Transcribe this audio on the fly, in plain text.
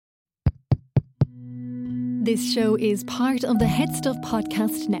This show is part of the Head Stuff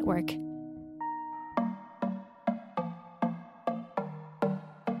Podcast Network.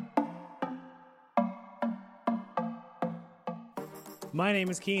 My name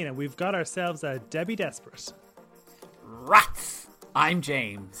is Keane, and we've got ourselves a Debbie Desperate. Rats! I'm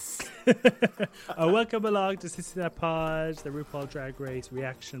James. Welcome along to Sissy That Pod, the RuPaul Drag Race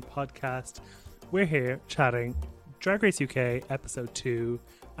reaction podcast. We're here chatting Drag Race UK episode 2,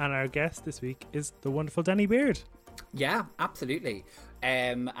 and our guest this week is the wonderful Danny Beard. Yeah, absolutely.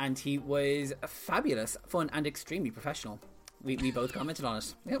 And he was fabulous, fun, and extremely professional. We both commented on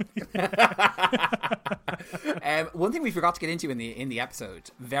it. Yep. One thing we forgot to get into in the episode,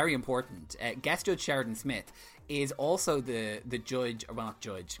 very important, guest judge Sheridan Smith is also the judge, or well, not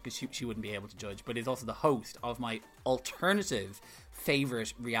judge, because she wouldn't be able to judge, but is also the host of my alternative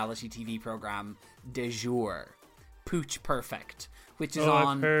favourite reality TV programme, De Jour, Pooch Perfect, which is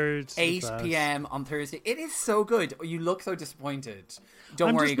on 8 p.m. on Thursday. It is so good. You look so disappointed.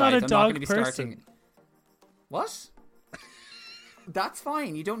 Don't worry, guys. I'm not going to be starting. What? That's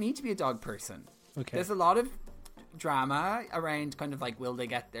fine. You don't need to be a dog person. Okay. There's a lot of drama around kind of like, will they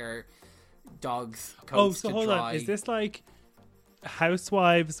get their dogs coats to dry? Hold on. Is this like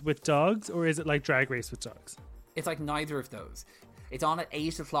Housewives with dogs, or is it like Drag Race with dogs? It's like neither of those. It's on at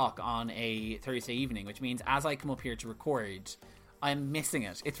 8 o'clock on a Thursday evening, which means as I come up here to record, I'm missing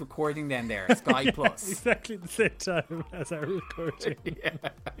it. It's recording then there, Sky Plus. Exactly the same time as our recording. Yeah.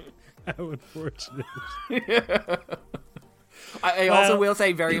 How unfortunate. Yeah. I also will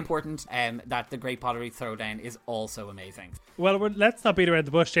say, very important, that the Great Pottery Throwdown is also amazing. Well, let's not beat around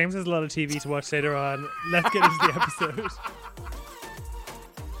the bush. James has a lot of TV to watch later on. Let's get into the episode.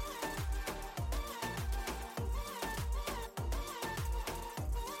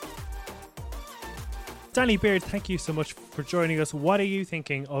 Danny Beard, thank you so much for joining us. What are you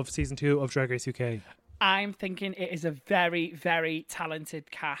thinking of season 2 of Drag Race UK? I'm thinking it is a very, very talented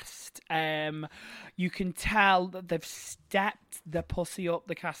cast. You can tell that they've stepped the pussy up,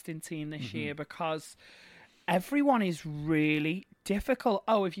 the casting team this year, because everyone is really difficult.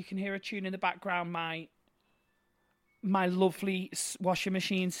 Oh, if you can hear a tune in the background, my lovely washing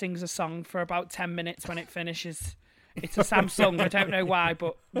machine sings a song for about 10 minutes when it finishes. It's a Samsung. I don't know why,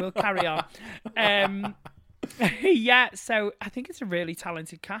 but we'll carry on. Yeah, so I think it's a really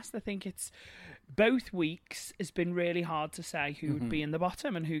talented cast. I think it's both weeks has been really hard to say who would be in the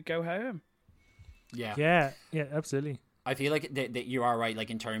bottom and who'd go home. Yeah, absolutely. I feel like that you are right,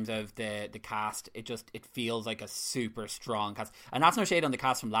 like in terms of the cast, it feels like a super strong cast. And that's no shade on the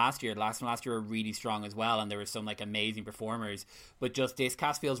cast from last year. The last from last year were really strong as well, and there were some like amazing performers. But just this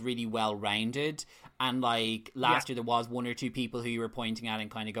cast feels really well rounded. And like last year there was one or two people who you were pointing at and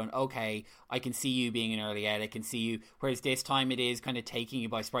kind of going, okay, I can see you being an early out, I can see you. Whereas this time it is kind of taking you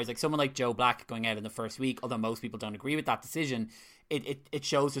by surprise. Like someone like Joe Black going out in the first week, although most people don't agree with that decision, it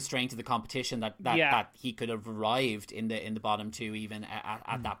shows the strength of the competition that he could have arrived in the bottom two even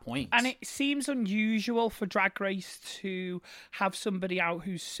at that point. And it seems unusual for Drag Race to have somebody out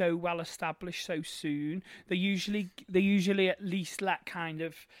who's so well established so soon. They usually at least let kind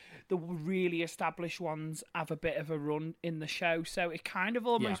of the really established ones have a bit of a run in the show. So it kind of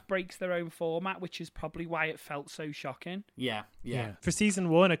almost breaks their own format, which is probably why it felt so shocking. Yeah. For season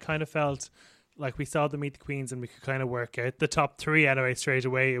 1, it kind of felt like we saw them meet the queens and we could kind of work out the top 3 anyway straight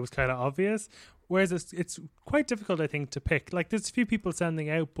away. It was kind of obvious. Whereas it's quite difficult, I think, to pick. Like, there's a few people standing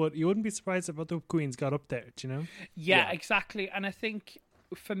out, but you wouldn't be surprised if other queens got up there, do you know? Yeah, exactly. And I think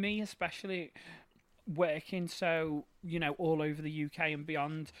for me especially, working so, all over the UK and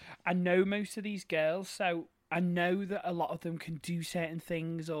beyond, I know most of these girls, so I know that a lot of them can do certain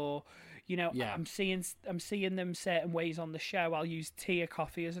things, or I'm seeing them certain ways on the show. I'll use Tia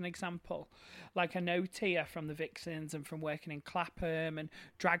Coffee as an example. Like, I know Tia from the Vixens and from working in Clapham and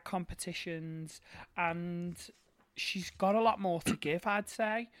drag competitions, and she's got a lot more to give, I'd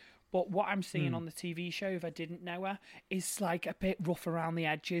say. But what I'm seeing on the TV show, if I didn't know her, is like a bit rough around the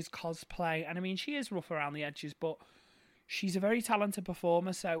edges, cosplay. And I mean, she is rough around the edges, but she's a very talented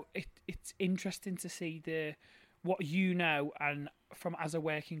performer. So it's interesting to see what and from as a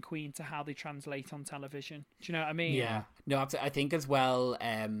working queen to how they translate on television. Do you know what I mean? Yeah. No, absolutely. I think as well,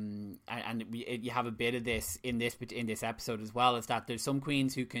 and you have a bit of this in this episode as well, is that there's some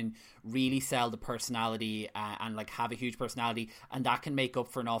queens who can really sell the personality and like have a huge personality, and that can make up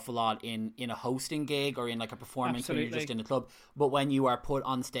for an awful lot in a hosting gig or in like a performance when you're just in a club. But when you are put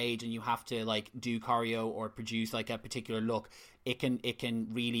on stage and you have to like do choreo or produce like a particular look, it can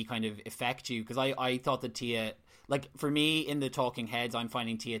really kind of affect you. Because I thought that Tia, like for me in the talking heads, I'm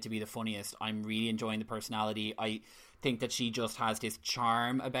finding Tia to be the funniest. I'm really enjoying the personality. think that she just has this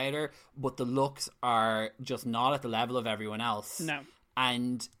charm about her, but the looks are just not at the level of everyone else. No.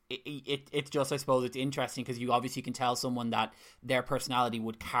 And it's just, I suppose, it's interesting because you obviously can tell someone that their personality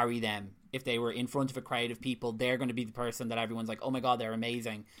would carry them. If they were in front of a crowd of people, they're going to be the person that everyone's like, oh my God, they're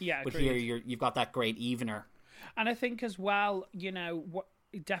amazing. Yeah, but agreed. here you've got that great evener. And I think as well,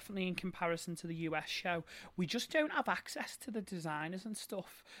 definitely in comparison to the US show, we just don't have access to the designers and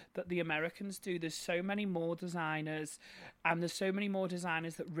stuff that the Americans do. There's so many more designers, and there's so many more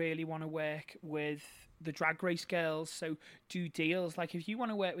designers that really want to work with the Drag Race girls, so do deals. Like, if you want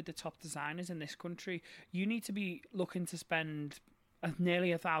to work with the top designers in this country, you need to be looking to spend nearly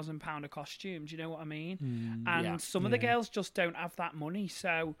 £1,000 a costume. Do you know what I mean? And some of the girls just don't have that money,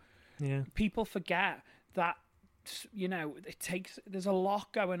 so people forget that, there's a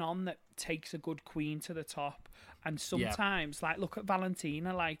lot going on that takes a good queen to the top. And sometimes, like, look at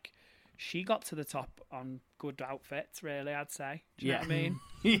Valentina, like, she got to the top on good outfits, really, I'd say. Do you know what I mean?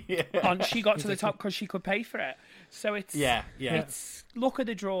 She got to the top because she could pay for it. So it's it's look at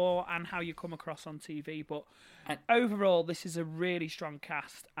the draw and how you come across on TV. But overall, this is a really strong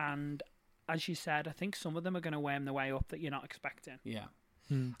cast. And as you said, I think some of them are going to worm their way up that you're not expecting. Yeah.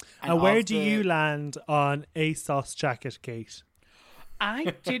 And where do you land on ASOS jacket, Kate?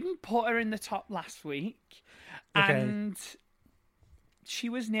 I didn't put her in the top last week. Okay. And she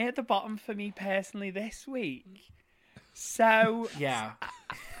was near the bottom for me personally this week. So yeah.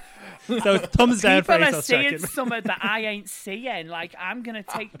 So thumbs down for people are ASOS seeing jacket. something that I ain't seeing. Like, I'm going to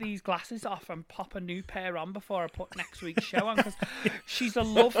take these glasses off and pop a new pair on before I put next week's show on, because she's a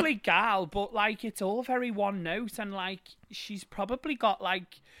lovely gal, but, like, it's all very one note, and, like, she's probably got,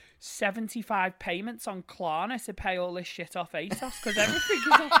 like, 75 payments on Klarna to pay all this shit off ASOS, because everything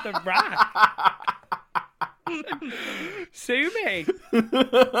is off the rack. Sue me.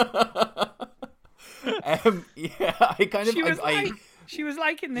 I kind of... She was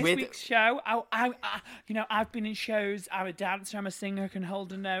like in this week's show, I've been in shows, I'm a dancer, I'm a singer, can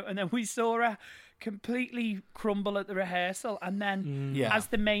hold a note, and then we saw her completely crumble at the rehearsal, and then as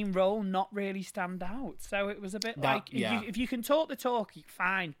the main role, not really stand out. So it was a bit if you can talk the talk,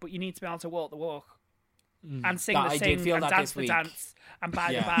 fine, but you need to be able to walk the walk and sing the sing and dance the dance and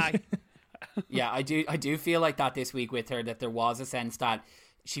bye the bye. Yeah, I do feel like that this week with her, that there was a sense that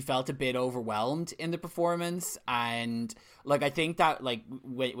she felt a bit overwhelmed in the performance. And, like, I think that, like,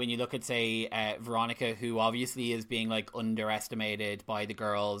 when you look at, say, Veronica, who obviously is being, like, underestimated by the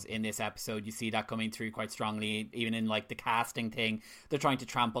girls in this episode, you see that coming through quite strongly, even in, like, the casting thing. They're trying to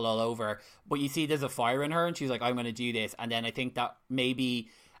trample all over, but you see there's a fire in her, and she's like, I'm going to do this. And then I think that maybe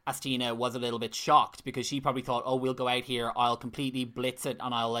Astina was a little bit shocked, because she probably thought, oh, we'll go out here, I'll completely blitz it,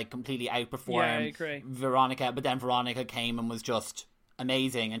 and I'll, like, completely outperform Veronica. But then Veronica came and was just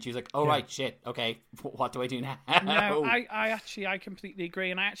amazing, and she was like, oh right, shit, okay, what do I do now? No, I completely agree,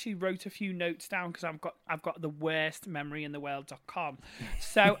 and I actually wrote a few notes down, because I've got the worst memory in the world.com.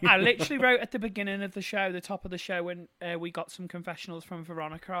 So I literally wrote at the beginning of the show, the top of the show, when we got some confessionals from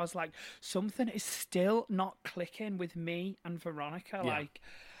Veronica, I was like, something is still not clicking with me and Veronica. Like,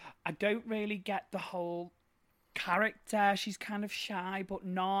 I don't really get the whole character. She's kind of shy, but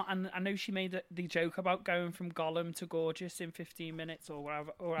not. And I know she made the joke about going from Gollum to Gorgeous in 15 minutes or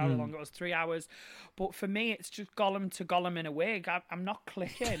however long it was, 3 hours. But for me, it's just Gollum to Gollum in a wig. I'm not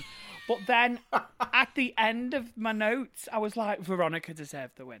clicking. But then at the end of my notes, I was like, Veronica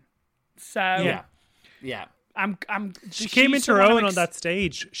deserved the win. So yeah. She came into her own on that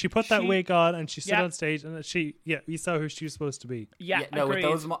stage. She put that wig on and she stood on stage, and we saw who she was supposed to be.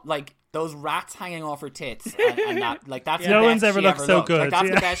 With those rats hanging off her tits, and that, like, that's no one's ever looked so good. Like, that's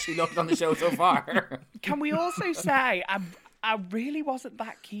the best she looked on the show so far. Can we also say I really wasn't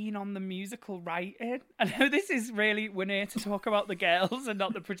that keen on the musical writing. I know we're here to talk about the girls and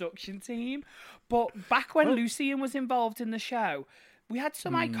not the production team, but back when Lucian was involved in the show, we had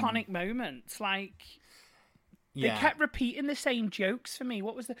some iconic moments, like. They kept repeating the same jokes for me.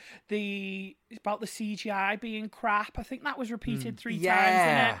 What was the about the CGI being crap? I think that was repeated 3 times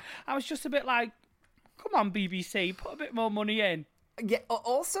in it. I was just a bit like, come on, BBC, put a bit more money in. Yeah,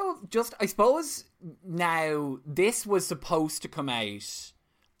 also, just, I suppose now, this was supposed to come out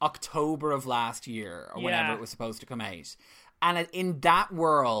October of last year, or whenever it was supposed to come out. And in that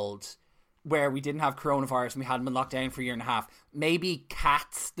world, where we didn't have coronavirus and we hadn't been locked down for a year and a half, maybe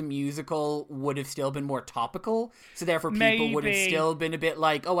Cats the musical would have still been more topical, so therefore people would have still been a bit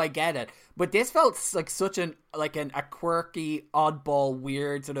like, oh, I get it. But this felt like such a quirky, oddball,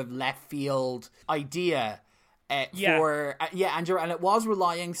 weird, sort of left field idea. And it was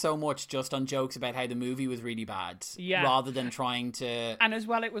relying so much just on jokes about how the movie was really bad, rather than trying to. And as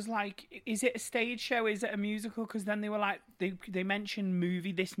well, it was like, is it a stage show? Is it a musical? Because then they were like, they mentioned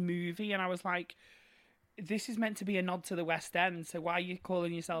this movie, and I was like, this is meant to be a nod to the West End, so why are you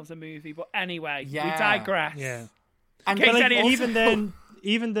calling yourselves a movie? But anyway, we digress. Yeah. And even then,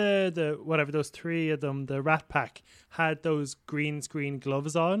 even the whatever, those three of them, the Rat Pack, had those green screen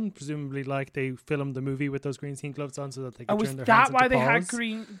gloves on, presumably like they filmed the movie with those green screen gloves on so that they could turn their hands into paws. Was that why they had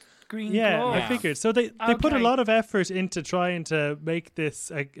green gloves? I figured. So they put a lot of effort into trying to make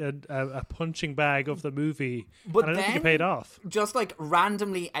this a punching bag of the movie, but and I don't think it paid off. Just like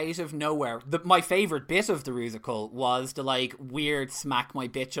randomly out of nowhere, my favourite bit of the Rusical was the like weird smack my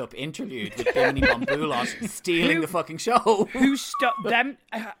bitch up interlude with Bimini Bombulot stealing the fucking show. Who them?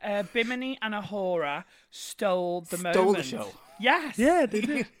 Bimini and Ahura stole the show. Yes. Yeah, they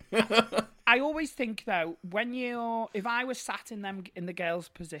did. I always think though, if I was sat in the girls'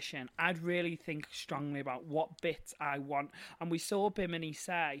 position, I'd really think strongly about what bits I want. And we saw Bimini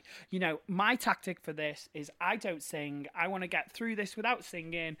say, my tactic for this is I don't sing. I want to get through this without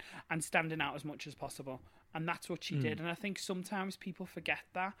singing and standing out as much as possible. And that's what she did. And I think sometimes people forget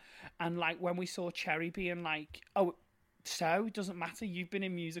that. And like when we saw Cherry being like, oh, so it doesn't matter. You've been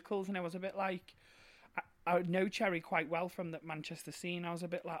in musicals. And I was a bit like, I know Cherry quite well from the Manchester scene. I was a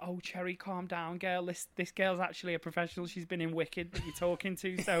bit like, oh, Cherry, calm down, girl. This girl's actually a professional. She's been in Wicked that you're talking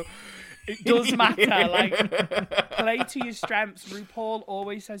to, so it does matter. Like, play to your strengths. RuPaul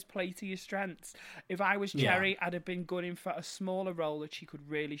always says play to your strengths. If I was Cherry, I'd have been good in for a smaller role that she could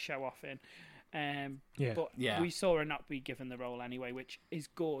really show off in. But we saw her not be given the role anyway, which is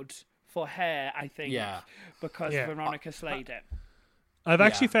good for her, I think, because Veronica slayed it. I've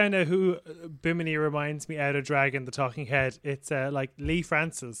actually found out who Bimini reminds me out of Dragon, the Talking Head. It's like Lee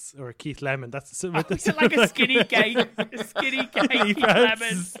Francis or Keith Lemon. That's like a skinny gay Keith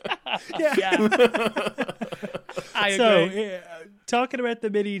Lemon. I agree. So, talking about the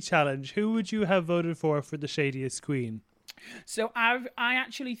mini challenge, who would you have voted for the Shadiest Queen? So I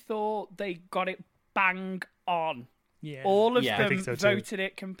actually thought they got it bang on. Yeah. All of them I think so too. voted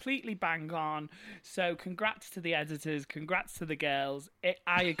it completely bang on. So congrats to the editors, congrats to the girls.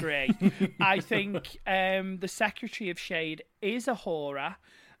 I agree. I think the Secretary of Shade is Ahura.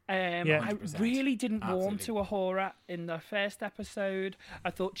 I really didn't warm to Ahura in the first episode.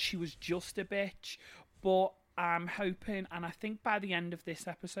 I thought she was just a bitch. But I'm hoping, and I think by the end of this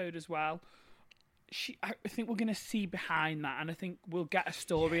episode as well, I think we're going to see behind that, and I think we'll get a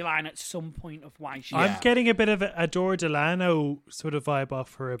storyline at some point of why she. I'm getting a bit of a Adore Delano sort of vibe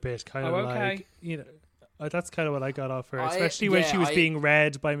off her a bit, kind of like, that's kind of what I got off her, especially when she was being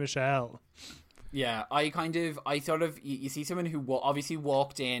read by Michelle. Yeah, you see someone who obviously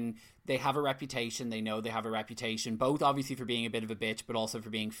walked in. They have a reputation. They know they have a reputation, both obviously for being a bit of a bitch, but also for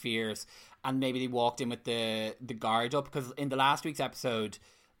being fierce. And maybe they walked in with the guard up, because in the last week's episode,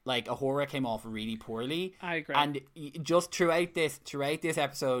 like, Ahura came off really poorly. I agree. And just throughout this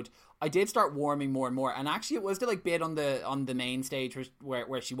episode, I did start warming more and more. And actually, it was the like bit on the main stage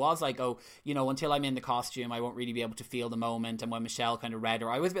where she was like, oh, until I'm in the costume, I won't really be able to feel the moment. And when Michelle kind of read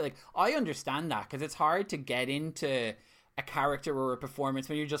her, I was a bit like, I understand that, because it's hard to get into a character or a performance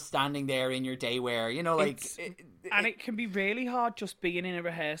when you're just standing there in your day wear, and it can be really hard just being in a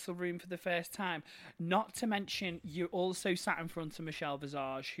rehearsal room for the first time. Not to mention, you're also sat in front of Michelle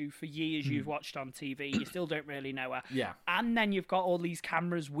Visage, who for years you've watched on TV. You still don't really know her. Yeah. And then you've got all these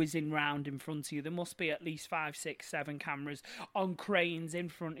cameras whizzing round in front of you. There must be at least 5, 6, 7 cameras on cranes in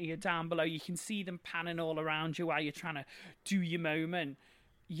front of you, down below. You can see them panning all around you while you're trying to do your moment.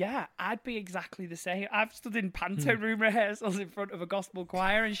 Yeah, I'd be exactly the same. I've stood in panto room rehearsals in front of a gospel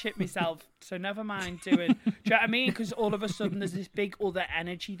choir and shit myself. So never mind doing. Do you know what I mean? Because all of a sudden there's this big other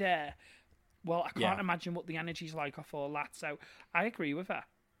energy there. Well, I can't imagine what the energy's like off all that. So I agree with her.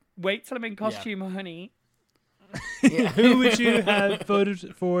 Wait till I'm in costume, honey. Who would you have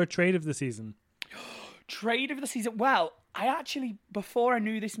voted for Trade of the Season? Trade of the Season? Well, I actually, before I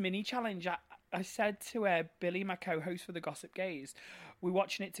knew this mini challenge, I said to Billy, my co-host for the Gossip Gaze, we're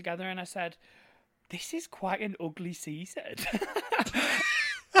watching it together, and I said, this is quite an ugly season.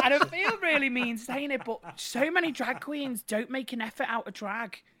 I don't feel really mean saying it, but so many drag queens don't make an effort out of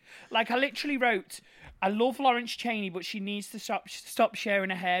drag. Like, I literally wrote, I love Lawrence Chaney, but she needs to stop sharing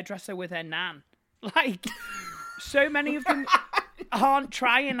a hairdresser with her nan. Like, so many of them aren't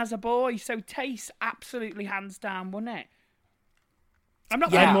trying as a boy, so Taste absolutely hands down, won it. I'm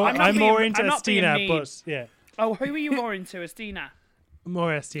more into Estina, but yeah. Oh, who are you more into, Estina?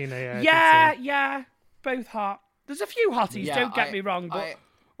 More Estina, yeah, both hot. There's a few hotties, don't get me wrong, but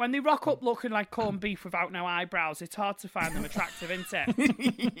When they rock up looking like corned beef without no eyebrows, it's hard to find them attractive, isn't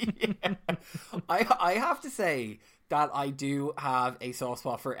it? Yeah. I have to say that I do have a soft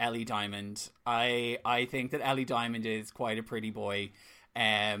spot for Ellie Diamond. I think that Ellie Diamond is quite a pretty boy.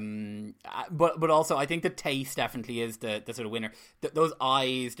 But also I think the taste definitely is the sort of winner. Those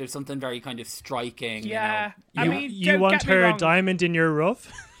eyes, there's something very kind of striking. Yeah. You know? I mean, You don't want get me her wrong. diamond in your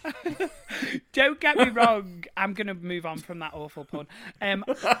rough? Don't get me wrong. I'm going to move on from that awful pun.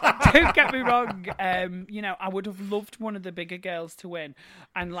 Don't get me wrong. I would have loved one of the bigger girls to win,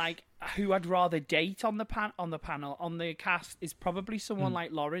 and like who I'd rather date on the cast is probably someone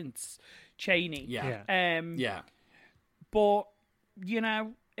like Lawrence Chaney. Yeah. But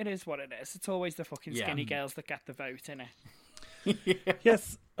it is what it is. It's always the fucking skinny girls that get the vote, innit?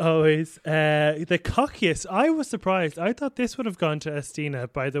 Yes, always. The cockiest. I was surprised. I thought this would have gone to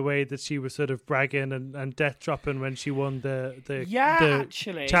Estina by the way that she was sort of bragging and death dropping when she won the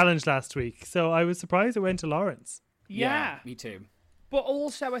actually challenge last week. So I was surprised it went to Lawrence. Yeah, me too. But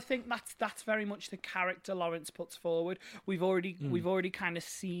also, I think that's very much the character Lawrence puts forward. We've already kind of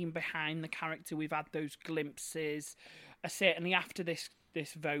seen behind the character. We've had those glimpses. Certainly after this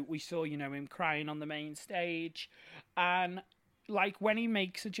vote, we saw him crying on the main stage, and like when he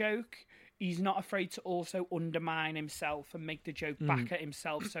makes a joke, he's not afraid to also undermine himself and make the joke back at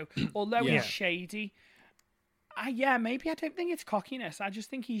himself. So although he's shady, maybe I don't think it's cockiness. I just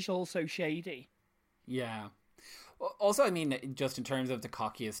think he's also shady. Yeah. Also, I mean, just in terms of the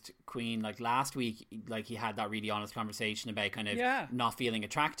cockiest queen, like last week, like he had that really honest conversation about kind of not feeling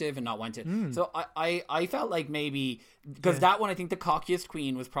attractive and not wanting to. So I felt like maybe because that one, I think the cockiest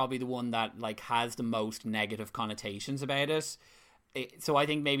queen was probably the one that like has the most negative connotations about it. So I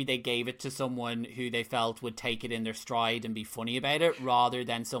think maybe they gave it to someone who they felt would take it in their stride and be funny about it, rather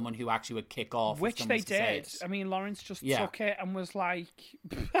than someone who actually would kick off. Which they did. I mean, Lawrence just Yeah. took it and was like,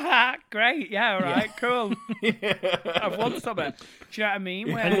 "Great, yeah, all right, cool. I've won something." Do you know what I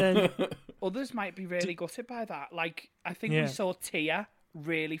mean? Where others might be really gutted by that. Like, I think we saw Tia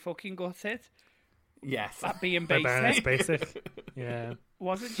really fucking gutted Yes. at being By Baroness basic, Basic. Yeah.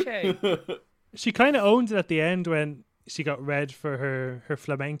 wasn't she? She kind of owned it at the end when she got red for her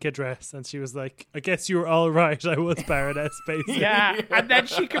flamenca dress, and she was like, I guess you were all right, I was Baroness Basic. Yeah, and then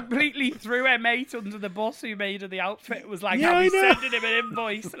she completely threw her mate under the bus who made her the outfit. It was like, Yeah, I was I know. sending him an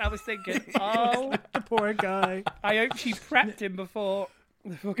invoice, and I was thinking, oh, The poor guy. I hope she prepped him before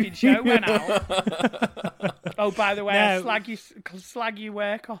the fucking show went out. Oh, by the way, I slag you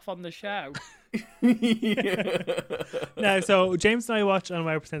work off on the show. Now, so James and I watch on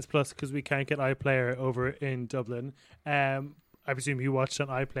Y% Plus because we can't get iPlayer over in Dublin. I presume you watched on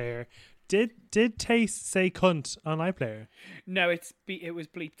iPlayer. Did Taste say cunt on iPlayer? No, it was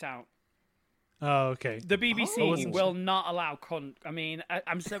bleeped out. Oh, okay. The BBC will not allow cunt. I mean,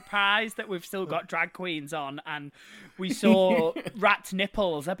 I'm surprised that we've still got drag queens on, and we saw rat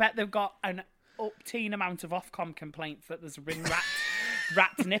nipples. I bet they've got an up-teen amount of Ofcom complaints that there's been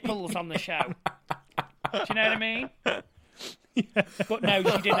rat nipples on the show. Do you know what I mean? Yeah. But no,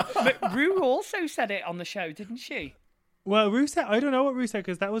 she didn't. But Rue also said it on the show, didn't she? Well, Rue said, I don't know what Rue said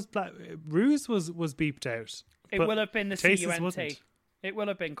because that was Rue's was beeped out. It will have been the Taste's CUNT. wasn't. It will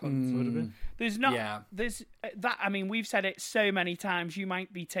have been cunt. Would have been. There's not. There's that. I mean, we've said it so many times. You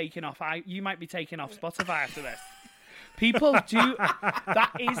might be taken off. You might be taken off Spotify after this. People do.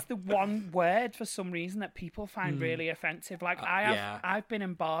 That is the one word for some reason that people find really offensive. Like I've been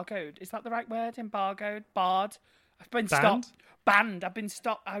embargoed. Is that the right word? Embargoed, barred. I've been stopped. Banned. I've been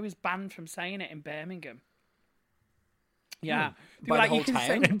stopped. I was banned from saying it in Birmingham. Yeah, by the whole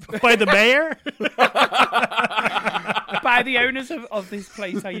town? By the mayor. By the owners of this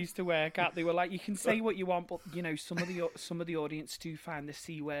place I used to work at. They were like, you can say what you want, but some of the audience do find the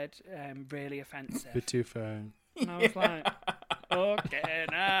C word really offensive. A bit too far. And I was like, okay,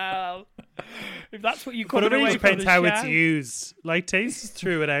 now if that's what you But come it away really from depends the how show. it's used. Like Taste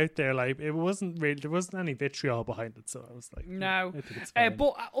threw it out there. Like there wasn't any vitriol behind it. So I was like, No, I think it's fine.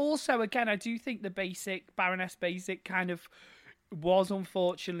 but also again, I do think the Baroness Basic kind of was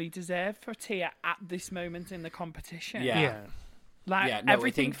unfortunately deserved for Tia at this moment in the competition. yeah. Like no, I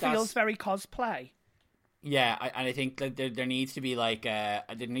everything think that's- feels very cosplay. Yeah, and I think that there needs to be like there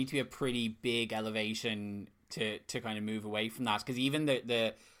needs to be a pretty big elevation to kind of move away from that, because even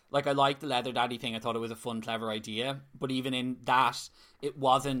the like I like the Leather Daddy thing. I thought it was a fun, clever idea, but even in that, it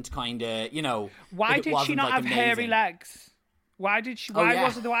wasn't kind of Why did she not have hairy amazing. legs? Why did she? Oh,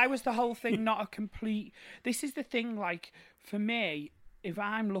 yeah. Why was the whole thing not a complete? This is the thing. Like for me, if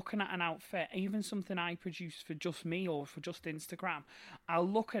I'm looking at an outfit, even something I produce for just me or for just Instagram, I'll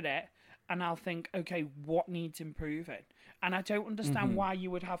look at it and I'll think, okay, what needs improving? And I don't understand why you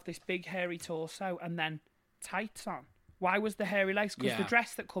would have this big hairy torso and then tights on. Why was the hairy legs? Because the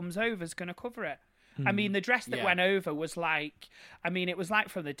dress that comes over is going to cover it. I mean, the dress that went over was like, I mean, it was like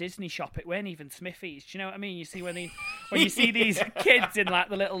from the Disney shop. It weren't even Smithy's. Do you know what I mean? You see when you see these kids in like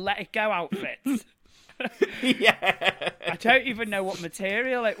the little Let It Go outfits. I don't even know what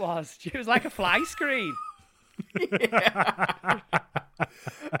material it was. It was like a fly screen.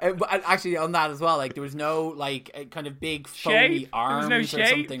 But actually, on that as well, like there was no like kind of big foamy shape. arms No or shape.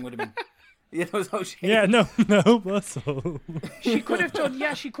 something would have been. Yeah, there was no shape. Yeah, no muscle. She could have done.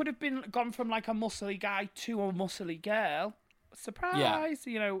 Yeah, she could have gone from like a muscly guy to a muscly girl. Surprise,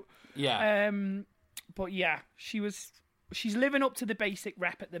 you know. Yeah. But yeah, she's living up to the basic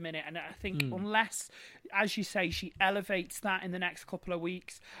rep at the minute, and I think unless, as you say, she elevates that in the next couple of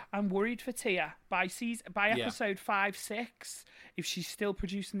weeks, I'm worried for Tia. By episode 5-6, if she's still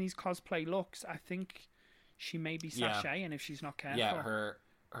producing these cosplay looks, I think she may be sashaying if she's not careful. Yeah,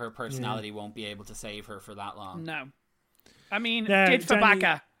 her personality won't be able to save her for that long. No, I mean, Yeah, did for Danny-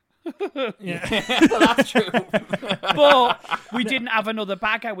 Bagger. Yeah. Well, that's true. But we didn't have another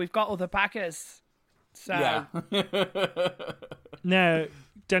bagger. We've got other baggers. So Yeah. Now,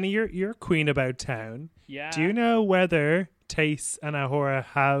 Danny, you're queen about town. yeah. Do you know whether Tace and Ahura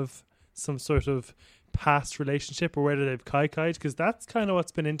have some sort of past relationship, or whether they've kai-kai'd? Because that's kind of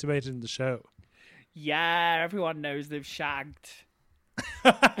what's been intimated in the show. Yeah, everyone knows they've shagged.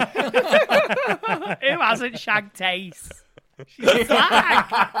 Who hasn't shagged Tace? She's a slag.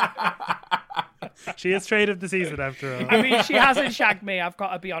 She is trade of the season after all. I mean, she hasn't shagged me. I've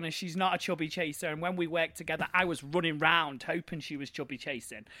got to be honest. She's not a chubby chaser. And when we worked together, I was running round hoping she was chubby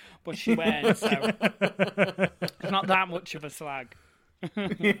chasing, but she weren't. So it's not that much of a slag.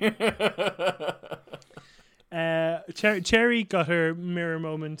 Cherry got her mirror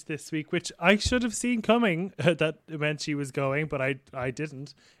moment this week, which I should have seen coming. That meant she was going, but I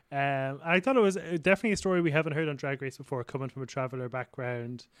didn't. I thought it was definitely a story we haven't heard on Drag Race before, coming from a traveller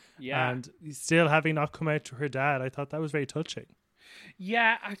background, and still having not come out to her dad. I thought that was very touching.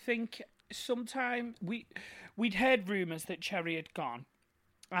 Yeah, I think sometime we'd heard rumours that Cherry had gone.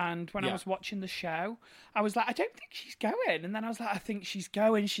 And when I was watching the show, I was like, I don't think she's going. And then I was like, I think she's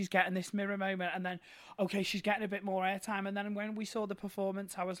going. She's getting this mirror moment. And then, okay, she's getting a bit more airtime. And then when we saw the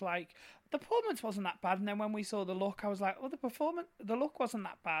performance, I was like, the performance wasn't that bad. And then when we saw the look, I was like, oh, the look wasn't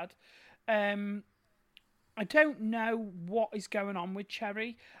that bad. I don't know what is going on with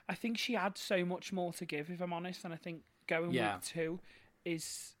Cherry. I think she had so much more to give, if I'm honest. And I think going week 2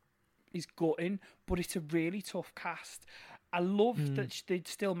 is gutting, but it's a really tough cast. I love that they'd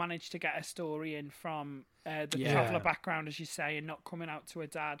still managed to get a story in from the traveller background, as you say, and not coming out to her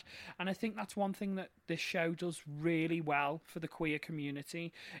dad. And I think that's one thing that this show does really well for the queer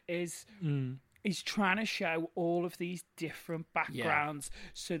community is trying to show all of these different backgrounds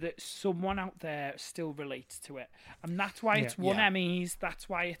so that someone out there still relates to it. And that's why it's won Emmys. That's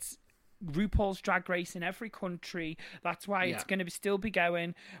why it's RuPaul's Drag Race in every country. That's why it's going to still be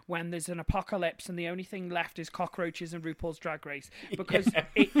going when there's an apocalypse and the only thing left is cockroaches and RuPaul's Drag Race, because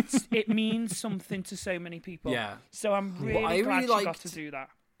it means something to so many people. Yeah. So I'm really glad she got to do that.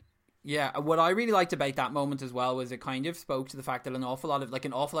 Yeah, what I really liked about that moment as well was it kind of spoke to the fact that an awful lot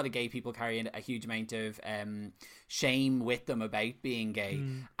of gay people carry a huge amount of shame with them about being gay,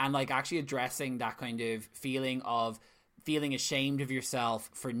 and like actually addressing that kind of feeling ashamed of yourself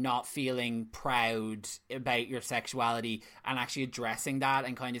for not feeling proud about your sexuality, and actually addressing that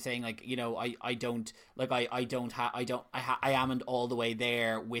and kind of saying, like, you know, I amn't all the way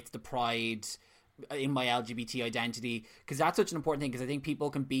there with the pride in my LGBT identity, because that's such an important thing, because I think people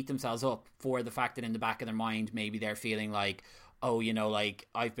can beat themselves up for the fact that in the back of their mind maybe they're feeling like, oh, you know, like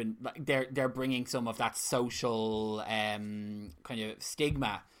I've been, like, they're bringing some of that social kind of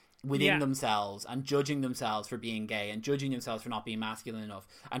stigma within themselves and judging themselves for being gay and judging themselves for not being masculine enough,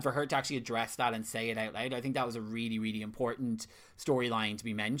 and for her to actually address that and say it out loud, I think that was a really, really important storyline to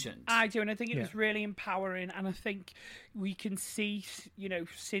be mentioned. I do, and I think it was really empowering, and I think we can see, you know,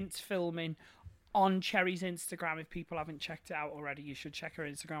 since filming on Cherry's Instagram, if people haven't checked it out already, you should check her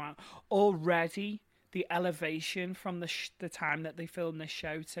Instagram out. Already, the elevation from the time that they filmed this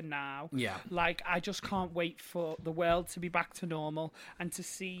show to now. Yeah. Like, I just can't wait for the world to be back to normal and to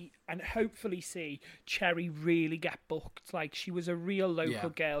see, and hopefully see, Cherry really get booked. Like, she was a real local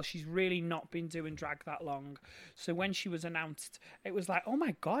girl. She's really not been doing drag that long. So when she was announced, it was like, oh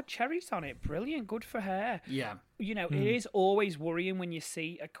my God, Cherry's on it. Brilliant. Good for her. Yeah. You know, it is always worrying when you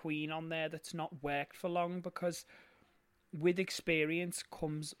see a queen on there that's not worked for long, because with experience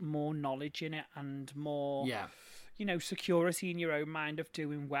comes more knowledge in it and more, you know, security in your own mind of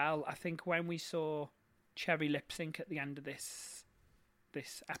doing well. I think when we saw Cherry lip sync at the end of this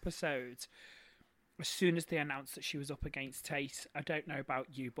episode, as soon as they announced that she was up against Tate, I don't know about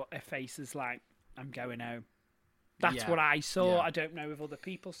you, but her face is like, I'm going home. That's what I saw. I don't know if other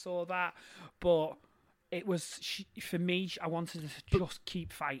people saw that, but it was for me. I wanted to just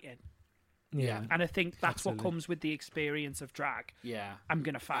keep fighting. Yeah, and I think that's what comes with the experience of drag. Yeah, I'm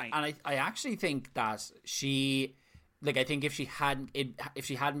gonna fight. And I actually think that she, like, I think if she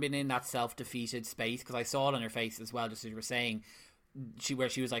hadn't been in that self-defeated space, because I saw it on her face as well, just as you were saying, where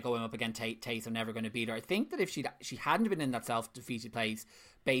she was like, oh, I'm up against Tate, I'm never going to beat her. I think that if she hadn't been in that self-defeated place,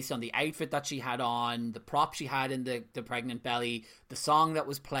 based on the outfit that she had on, the prop she had in the pregnant belly, the song that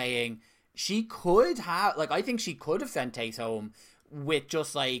was playing, she could have, like, I think she could have sent Tate home with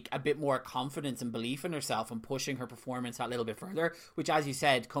just like a bit more confidence and belief in herself and pushing her performance that little bit further, which, as you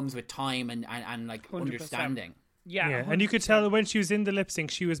said, comes with time and like 100%. Understanding. Yeah, and you could tell that when she was in the lip sync,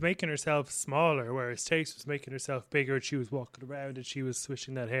 she was making herself smaller, whereas Tate was making herself bigger. And she was walking around and she was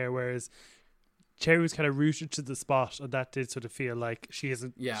swishing that hair, whereas Cherry was kind of rooted to the spot, and that did sort of feel like she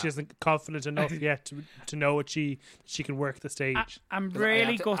isn't confident enough yet to know what she can work the stage. I'm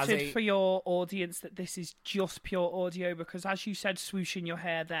really gutted for your audience that this is just pure audio, because as you said, swooshing your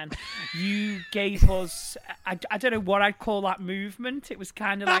hair, then you gave us I don't know what I'd call that movement. It was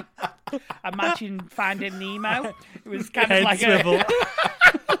kind of like imagine Finding Nemo. It was kind of like swivel.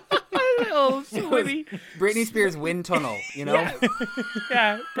 little swimmy. Britney Spears wind tunnel, you know?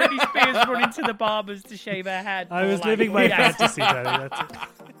 Yeah, Britney Spears running to the barbers to shave her head. I was living my fantasy, Danny. That's it.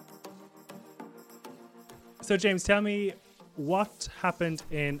 So, James, tell me what happened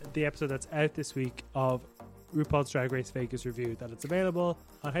in the episode that's out this week of RuPaul's Drag Race Vegas review, that it's available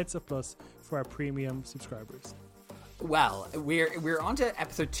on Heads Up Plus for our premium subscribers. Well, we're on to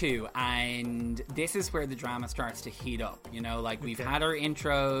episode 2, and this is where the drama starts to heat up. You know, like, we've had our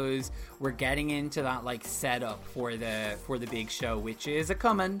intros, we're getting into that like setup for the big show, which is a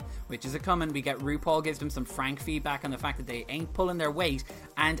coming. We get RuPaul gives them some frank feedback on the fact that they ain't pulling their weight,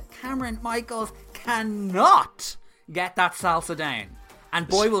 and Cameron Michaels cannot get that salsa down. And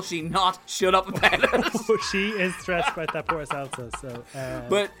boy, will she not shut up about it. She is stressed about that poor salsa. So,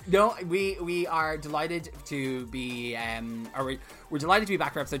 but no, we are delighted to be, we're delighted to be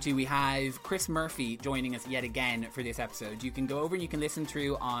back for episode 2. We have Chris Murphy joining us yet again for this episode. You can go over and you can listen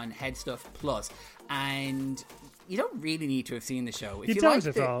through on Headstuff Plus, and you don't really need to have seen the show. If you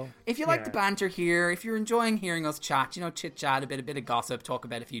like the banter here, if you're enjoying hearing us chat, you know, chit chat, a bit of gossip, talk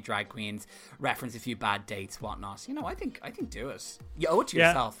about a few drag queens, reference a few bad dates, whatnot. You know, I think do it. You owe it to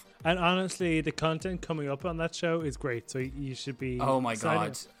yourself. And honestly, the content coming up on that show is great, so you should be. Oh my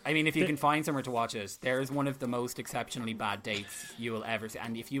god! I mean, if you can find somewhere to watch it, there is one of the most exceptionally bad dates you will ever see.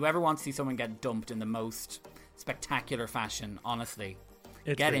 And if you ever want to see someone get dumped in the most spectacular fashion, honestly,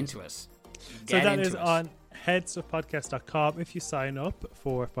 get into it. So that is on headstuffpodcast.com. If you sign up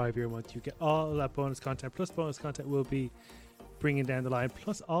for a 5-year month, you get all that bonus content, plus bonus content will be bringing down the line,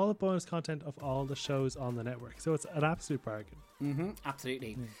 plus all the bonus content of all the shows on the network. So it's an absolute bargain.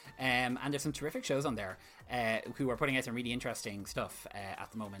 Absolutely. And there's some terrific shows on there who are putting out some really interesting stuff at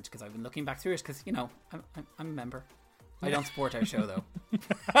the moment, because I've been looking back through it, because, you know, I'm a member. I don't support our show though.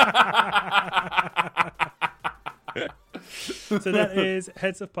 So that is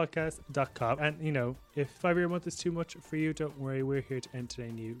headstuffpodcast.com. And, you know, if 5-year month is too much for you, don't worry, we're here to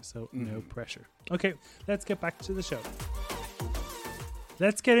entertain you, so no pressure. Okay, let's get back to the show.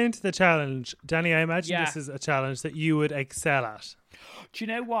 Let's get into the challenge. Danny, I imagine this is a challenge that you would excel at. Do you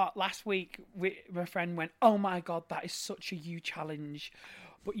know what? Last week, my friend went, oh my God, that is such a you challenge.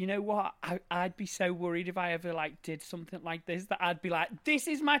 But you know what? I'd be so worried if I ever like did something like this, that I'd be like, this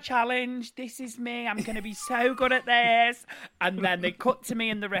is my challenge. This is me. I'm going to be so good at this. And then they cut to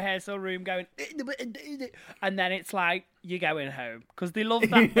me in the rehearsal room going, and then it's like, you're going home. Because they love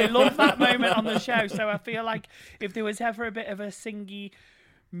that. They love that moment on the show. So I feel like if there was ever a bit of a singy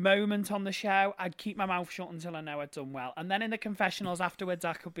moment on the show, I'd keep my mouth shut until I know I'd done well, and then in the confessionals afterwards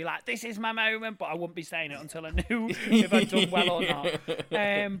I could be like, this is my moment, but I wouldn't be saying it until I knew if I'd done well or not.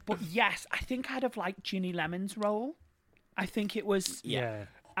 But yes, I think I'd have liked Ginny Lemon's role. I think it was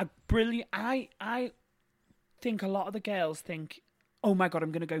a brilliant. I think a lot of the girls think, oh my God,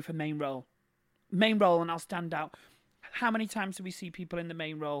 I'm going to go for main role and I'll stand out. How many times do we see people in the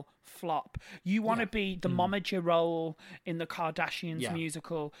main role flop? You want to be the momager role in the Kardashians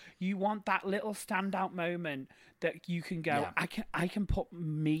musical. You want that little standout moment that you can go, I can put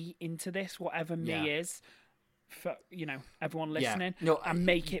me into this, whatever me is, for, you know, everyone listening, and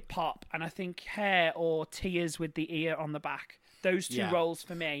make it pop. And I think hair or tears with the ear on the back, those two roles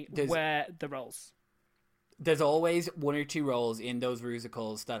for me were the roles. there's always one or two roles in those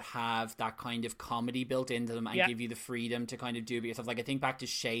musicals that have that kind of comedy built into them and give you the freedom to kind of do it yourself. Like I think back to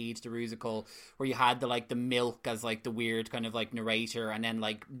Shade, the musical, where you had the Milk as like the weird kind of like narrator, and then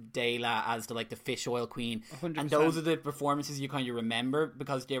like Dela as the like the fish oil queen. 100%. And those are the performances you kind of remember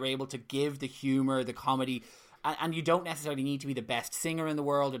because they were able to give the humor, the comedy. And you don't necessarily need to be the best singer in the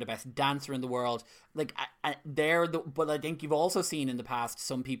world or the best dancer in the world. Like but I think you've also seen in the past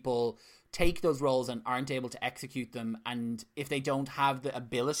some people take those roles and aren't able to execute them, and if they don't have the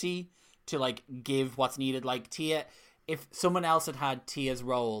ability to like give what's needed, like Tia, if someone else had Tia's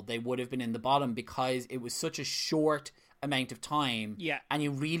role, they would have been in the bottom because it was such a short amount of time, and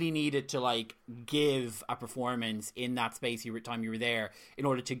you really needed to like give a performance in that space time you were there in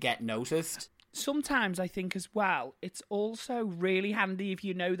order to get noticed. Sometimes I think as well, it's also really handy if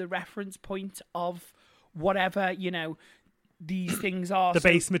you know the reference point of whatever, you know, these things are. The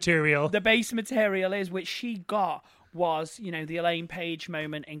base material. The base material is, which she got was, you know, the Elaine Page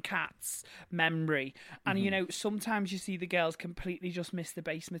moment in Cats, Memory. And, you know, sometimes you see the girls completely just miss the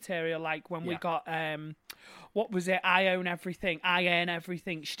base material. Like when we got, what was it? I Own Everything. I Earn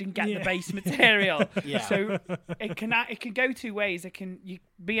Everything. She didn't get the base material. So it can go two ways. It can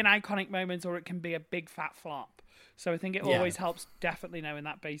be an iconic moment or it can be a big fat flop. So I think it always helps definitely knowing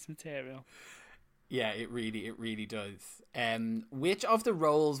that base material. Yeah, it really does. Which of the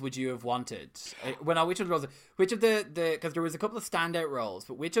roles would you have wanted? Which of the because there was a couple of standout roles,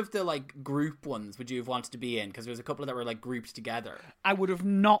 but which of the like group ones would you have wanted to be in? Because there was a couple that were like grouped together. I would have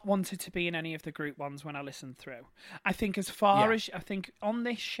not wanted to be in any of the group ones when I listened through. I think as far as, I think on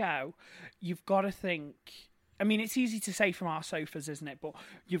this show, you've got to think, I mean, it's easy to say from our sofas, isn't it? But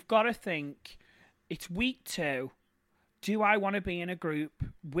you've got to think, it's week 2. Do I want to be in a group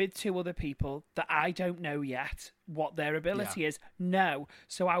with 2 other people that I don't know yet what their ability is? No.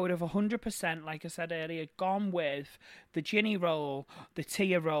 So I would have 100%, like I said earlier, gone with the Ginny role, the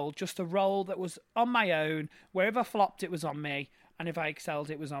Tia role, just a role that was on my own. Wherever I flopped, it was on me. And if I excelled,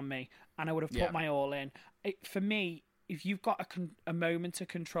 it was on me. And I would have put my all in. For me, if you've got a moment to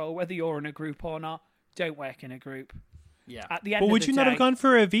control whether you're in a group or not, don't work in a group. Yeah. At the end would you not have gone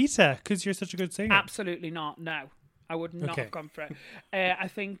for Evita because you're such a good singer? Absolutely not, no. I would not have gone for it. I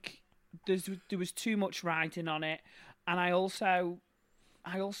think there was too much riding on it, and I also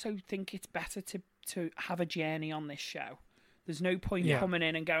think it's better to have a journey on this show. There's no point coming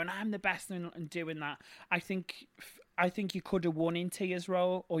in and going, I'm the best, and doing that. I think you could have won in Tia's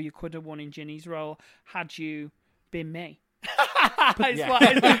role, or you could have won in Ginny's role had you been me.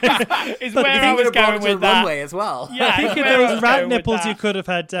 Is where I was going with that. Runway as well. Yeah, I think if there was rat nipples, you could have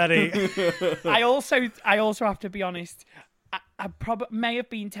had Daddy. I also have to be honest. I probably may have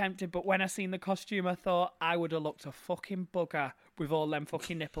been tempted, but when I seen the costume, I thought I would have looked a fucking bugger with all them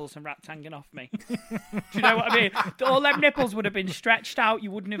fucking nipples and rats hanging off me. Do you know what I mean? All them nipples would have been stretched out. You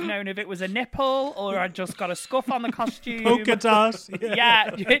wouldn't have known if it was a nipple or I'd just got a scuff on the costume. Polka dot.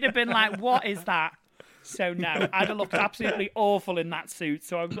 Yeah, you'd have been like, what is that? So no, I'd have looked absolutely awful in that suit.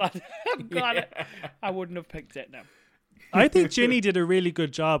 So I'm glad I wouldn't have picked it. No. I think Ginny did a really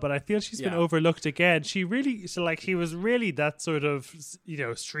good job, but I feel she's been overlooked again. She was really that sort of, you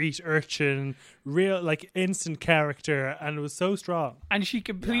know, street urchin, real like instant character, and was so strong. And she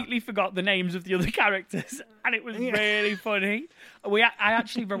completely forgot the names of the other characters, and it was really funny. I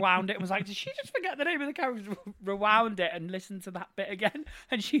actually rewound it and was like, did she just forget the name of the character? Rewound it and listened to that bit again,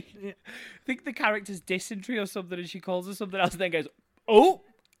 and I think the character's dysentery or something, and she calls her something else, and then goes, oh.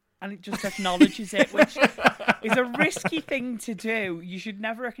 And it just acknowledges it, which is a risky thing to do. You should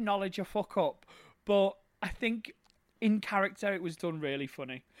never acknowledge a fuck up. But I think in character, it was done really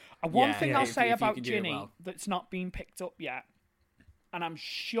funny. And one thing I'll say about Ginny that's not been picked up yet, and I'm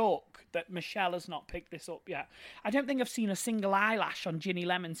shocked that Michelle has not picked this up yet. I don't think I've seen a single eyelash on Ginny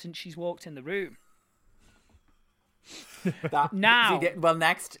Lemon since she's walked in the room.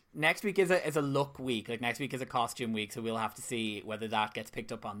 Next week is a look week. Like next week is a costume week, so we'll have to see whether that gets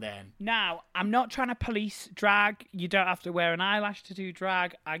picked up on then. Now, I'm not trying to police drag. You don't have to wear an eyelash to do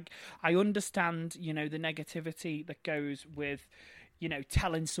drag. I understand, you know, the negativity that goes with, you know,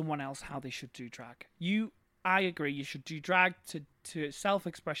 telling someone else how they should do drag. I agree, you should do drag to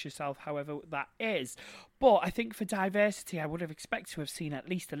self-express yourself, however that is. But I think for diversity, I would have expected to have seen at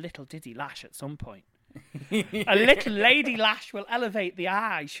least a little Diddy Lash at some point. A little Lady Lash will elevate the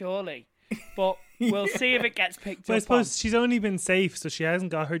eye, surely. But we'll see if it gets picked up. I suppose she's only been safe, so she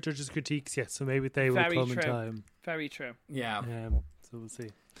hasn't got her judges' critiques yet, so maybe they will come in time. Very true. Yeah. So we'll see.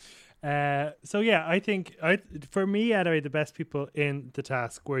 So yeah, I think for me anyway, the best people in the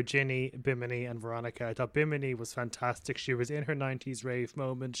task were Ginny, Bimini, and Veronica. I thought Bimini was fantastic. She was in her 90s rave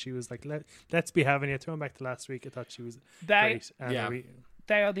moment. She was like, let's be having it. Throwing back to last week, I thought she was great. And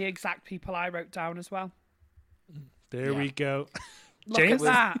they are the exact people I wrote down as well. There we go. Look James?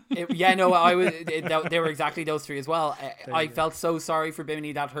 at that. I was. They were exactly those three as well. I felt so sorry for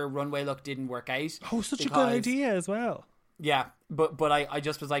Bimini that her runway look didn't work out. Oh, such a good idea as well. Yeah, but I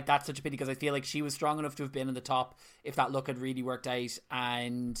just was like, that's such a pity because I feel like she was strong enough to have been in the top if that look had really worked out.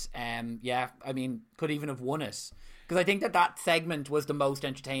 And I mean, could even have won it. Because I think that segment was the most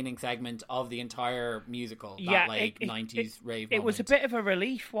entertaining segment of the entire musical. Yeah, that 90s rave moment. It was a bit of a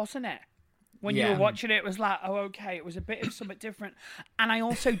relief, wasn't it? When you were watching it, it was like, oh, okay, it was a bit of something different. And I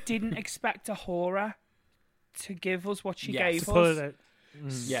also didn't expect Ahura to give us what she gave us.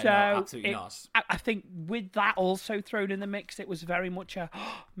 Yeah, so no, absolutely not. I think with that also thrown in the mix, it was very much a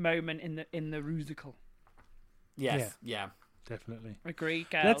moment in the Rusical. Yes, yeah. Definitely. Agree,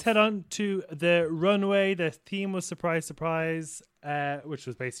 girls. Let's head on to the runway. The theme was Surprise, Surprise, which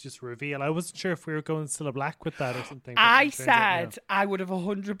was basically just a reveal. I wasn't sure if we were going Cilla Black with that or something. I said I would have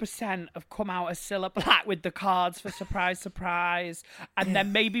 100% have come out as Cilla Black with the cards for Surprise, Surprise, and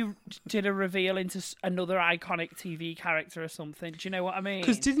then maybe did a reveal into another iconic TV character or something. Do you know what I mean?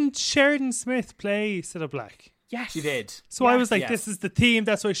 Because didn't Sheridan Smith play Cilla Black? Yes. She did. So I was like, this is the theme.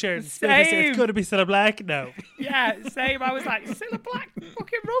 That's why Sheridan Smith is it's going to be Cilla Black. No. Yeah, same. I was like, Cilla Black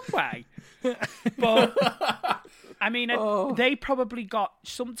fucking runway. But, I mean, they probably got,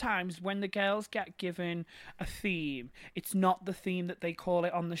 sometimes when the girls get given a theme, it's not the theme that they call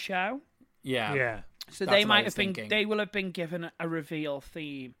it on the show. Yeah. Yeah. So they might have been, they will have been given a reveal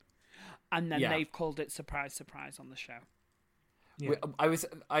theme, and then they've called it Surprise, Surprise on the show. Yeah. I was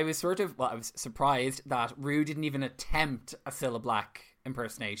surprised that Rue didn't even attempt a Cilla Black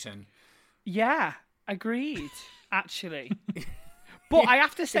impersonation. Yeah, agreed, actually. But I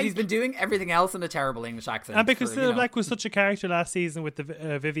have to say, he's been doing everything else in a terrible English accent. And because Cilla Black was such a character last season with the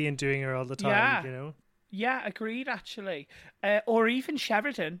Vivian doing her all the time, you know? Yeah, agreed, actually. Or even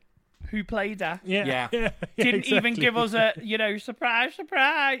Sheridan, who played her. Yeah. Didn't even give us a, surprise,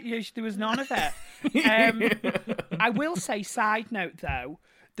 surprise. There was none of it. I will say, side note though,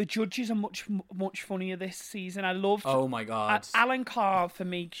 the judges are much funnier this season. I loved. Oh my god, Alan Carr for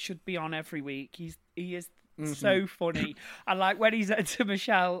me should be on every week. He is so funny. I like when he said to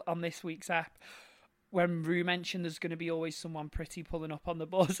Michelle on this week's app, when Rue mentioned there's going to be always someone pretty pulling up on the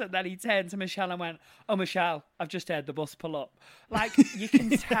bus, and then he turned to Michelle and went, "Oh, Michelle, I've just heard the bus pull up." Like, you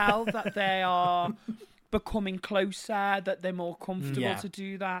can tell that they are becoming closer, that they're more comfortable to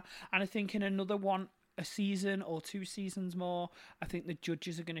do that. And I think in a season or 2 seasons more, I think the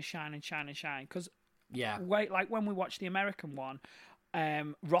judges are going to shine and shine and shine. Because, like when we watch the American one,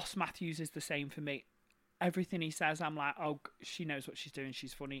 Ross Matthews is the same for me. Everything he says, I'm like, oh, she knows what she's doing.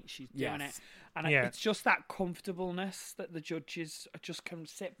 She's funny. She's doing it. And it's just that comfortableness that the judges just can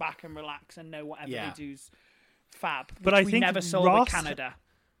sit back and relax and know whatever they do's fab. But I we think never saw with Canada.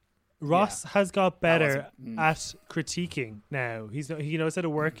 Ross has got better at critiquing now. He knows how to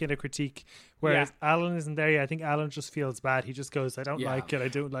work in a critique, whereas Alan isn't there yet. I think Alan just feels bad. He just goes, I don't like it. I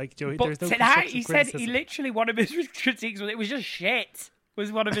don't like it. But there's no tonight he said criticism. he literally, one of his critiques was, it was just shit.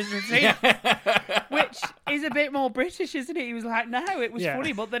 Was one of his critiques, which is a bit more British, isn't it? He was like, no, it was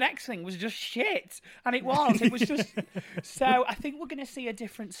funny, but the next thing was just shit. And it was just... So I think we're going to see a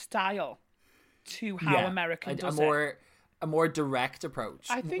different style to how American does it. A more direct approach.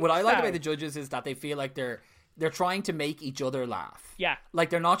 I think what I like about the judges is that they feel like they're trying to make each other laugh. Yeah.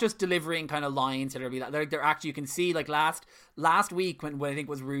 Like, they're not just delivering kind of lines that are like, they're actually, you can see, like, last week when I think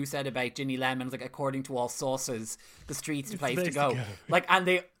was Rue said about Ginny Lemon, like, according to all sources, the street's the place to go. Like, and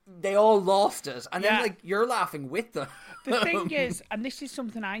they all lost it. And then, like, you're laughing with them. The thing is, and this is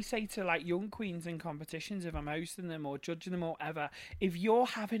something I say to, like, young queens in competitions, if I'm hosting them or judging them or whatever, if you're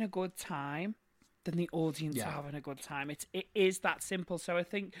having a good time, then the audience are having a good time. It is that simple. So I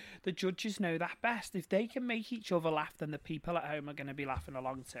think the judges know that best. If they can make each other laugh, then the people at home are going to be laughing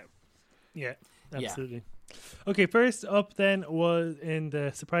along too. Yeah, absolutely. Okay, first up then was in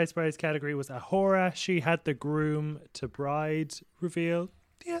the surprise category was Ahura. She had the groom to bride reveal.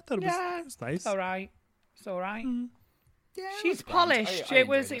 Yeah, I thought it was nice. It's all right. Yeah, she's polished. It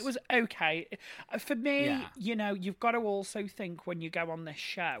was okay. For me, Yeah. You've got to also think when you go on this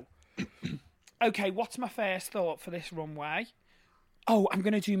show. Okay, what's my first thought for this runway? Oh, I'm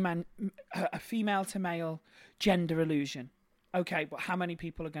going to do a female to male gender illusion. okay, but how many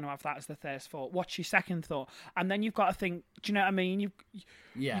people are going to have that as the first thought? What's your second thought? And then you've got to think, do you know what I mean?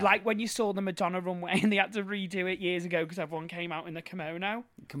 Like when you saw the Madonna runway and they had to redo it years ago because everyone came out in the kimono.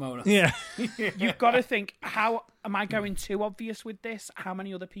 Yeah. You've got to think, how am I going too obvious with this? How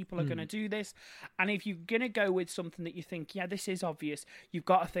many other people are going to do this? And if you're going to go with something that you think, yeah, this is obvious, you've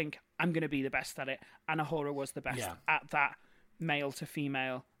got to think, I'm going to be the best at it. And Ahura was the best at that male to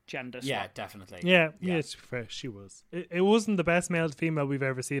female gender swap. Yeah, definitely. Yeah, to be fair, she was. It wasn't the best male to female we've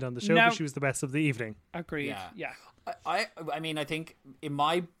ever seen on the show, but she was the best of the evening. Agreed. Yeah. I mean, I think in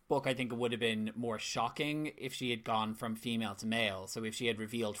my book, I think it would have been more shocking if she had gone from female to male. So if she had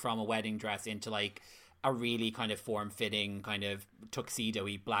revealed from a wedding dress into like a really kind of form-fitting kind of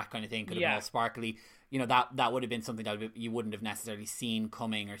tuxedo-y black kind of thing, could have been all sparkly. You know, that would have been something that you wouldn't have necessarily seen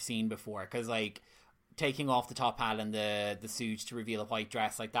coming or seen before. Because like taking off the top hat and the suit to reveal a white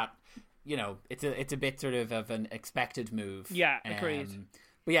dress like that, you know, it's a bit sort of an expected move. Yeah, agreed.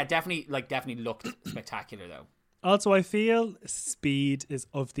 But yeah, definitely looked spectacular though. Also, I feel speed is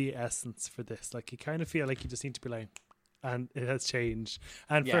of the essence for this. Like, you kind of feel like you just need to be like, and it has changed.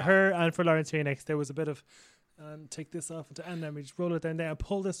 And for her and for Lawrence Phoenix, there was a bit of, take this off, and then we just roll it down there and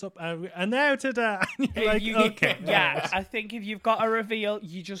pull this up, and now to that. Like, okay. Yeah, I think if you've got a reveal,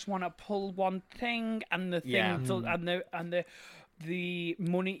 you just want to pull one thing, and the thing, and the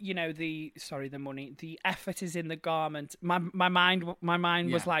money, you know, the effort is in the garment. My mind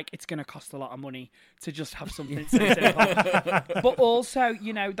was like, it's going to cost a lot of money to just have something so simple. But also,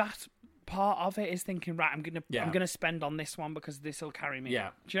 you know, that's part of it, is thinking, right, I'm gonna spend on this one because this will carry me. Yeah.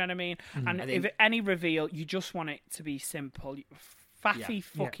 Do you know what I mean? And if any reveal, you just want it to be simple.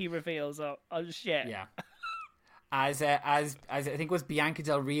 Fucky reveals are shit. Yeah. As I think it was Bianca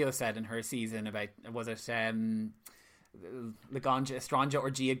Del Rio said in her season about, was it Laganja, Estranja,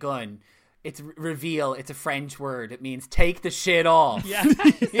 or Gia Gunn? It's reveal. It's a French word. It means take the shit off.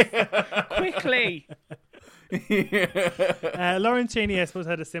 Yeah. Quickly. Lauren Cheney, I suppose,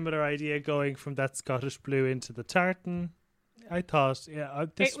 had a similar idea going from that Scottish blue into the tartan. I thought,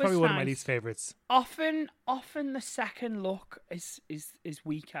 this is probably one of my least favourites. Often the second look is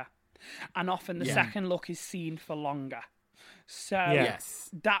weaker, and often the second look is seen for longer. So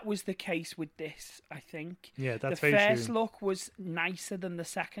that was the case with this, I think. Yeah, that's the very true. first look was nicer than the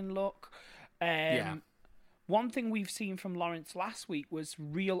second look. One thing we've seen from Lawrence last week was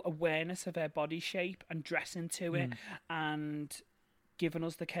real awareness of her body shape and dressing to it and giving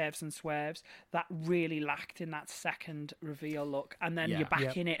us the curves and swerves that really lacked in that second reveal look. And then you're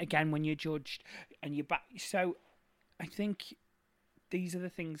back in it again when you're judged, and you're back. So I think these are the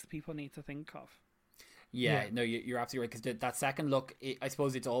things that people need to think of. Yeah, no, you're absolutely right, because that second look, I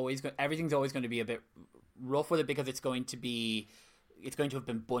suppose everything's always going to be a bit rough with it, because it's going to have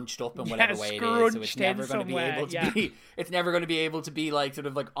been bunched up in whatever way it is, so it's never going to be able to be. It's never going to be able to be like sort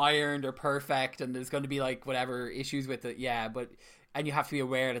of like ironed or perfect, and there's going to be like whatever issues with it. Yeah, and you have to be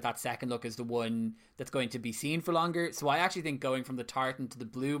aware that second look is the one that's going to be seen for longer. So I actually think going from the tartan to the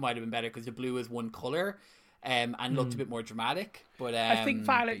blue might have been better, because the blue is one color. And looked a bit more dramatic, but I think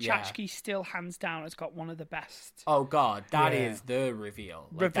Violet Chachki still hands down has got one of the best. Oh God, that is the reveal.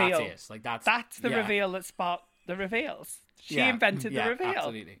 Like, reveal. That's it. Like that's the reveal that sparked the reveals. She invented the reveal.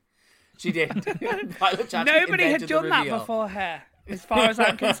 Absolutely, she did. Violet Chachki Nobody had done that before her, as far as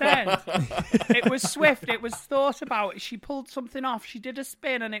I'm concerned. It was swift. It was thought about. She pulled something off. She did a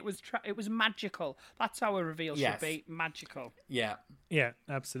spin, and it was magical. That's how a reveal should be. Magical. Yeah. Yeah,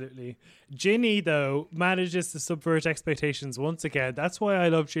 absolutely. Ginny, though, manages to subvert expectations once again. That's why I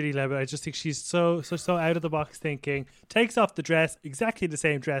love Ginny Levitt. I just think she's so out of the box thinking. Takes off the dress, exactly the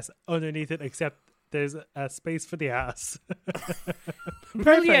same dress underneath it, except there's a space for the ass.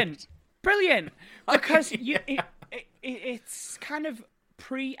 Brilliant. Because it's kind of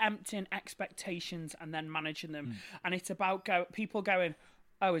preempting expectations and then managing them. And it's about people going,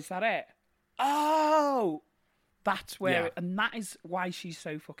 oh, is that it? Oh, that's where, and that is why she's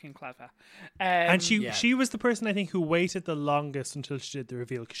so fucking clever. And she was the person, I think, who waited the longest until she did the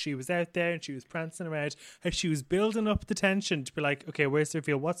reveal, because she was out there and she was prancing around and she was building up the tension to be like, okay, where's the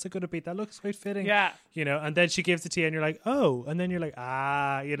reveal? What's it going to be? That looks quite fitting. Yeah. You know, and then she gives it to you and you're like, oh, and then you're like,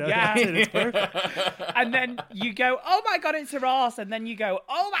 you know, and it's perfect. And then you go, oh my God, it's her arse. And then you go,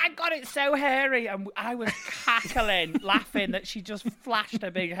 oh my God, it's so hairy. And I was cackling, laughing that she just flashed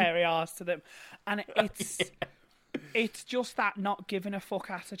her big hairy arse to them. And it's just that not giving a fuck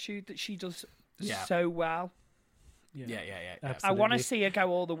attitude that she does so well. Yeah. Absolutely. I want to see her go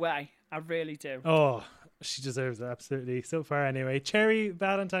all the way. I really do. Oh, She deserves it, absolutely. So far, anyway. Cherry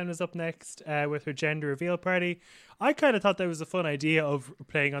Valentine was up next with her gender reveal party. I kind of thought that was a fun idea of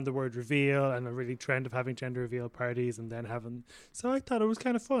playing on the word reveal and a really trend of having gender reveal parties and then having... So I thought it was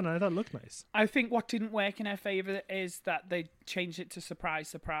kind of fun and I thought it looked nice. I think what didn't work in her favour is that they changed it to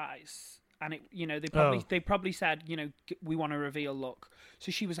surprise. And it, you know, they probably said, you know, we want a reveal look.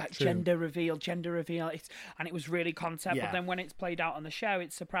 So she was like, True. gender reveal. And it was really concept. Yeah. But then when it's played out on the show,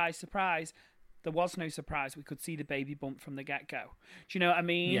 it's surprise. There was no surprise. We could see the baby bump from the get-go. Do you know what I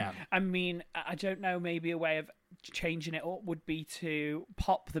mean? Yeah. I mean, I don't know, maybe a way of changing it up would be to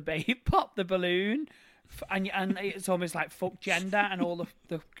pop the balloon. And it's almost like fuck gender and all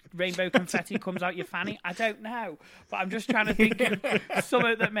the rainbow confetti comes out your fanny. I don't know. But I'm just trying to think of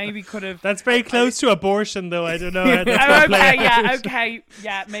something that maybe could have... That's very close to abortion, though. I don't know how that's okay,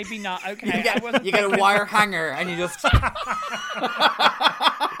 yeah, maybe not. Okay. You get a wire hanger and you just...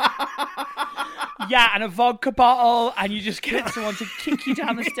 Yeah, and a vodka bottle, and you just get someone to kick you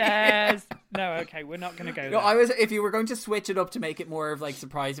down the stairs. No, okay, we're not going to go there. No, if you were going to switch it up to make it more of like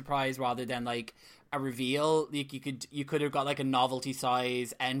surprise rather than like a reveal, you could have got like a novelty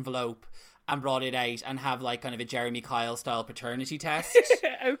size envelope and brought it out and have like kind of a Jeremy Kyle style paternity test.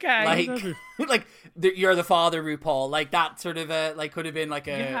 Okay. Like you're the father, RuPaul. Like that sort of a like could have been like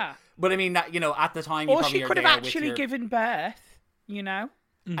a. Yeah. But I mean that, you know, at the time, you Or probably she are could have there actually with your, given birth. You know.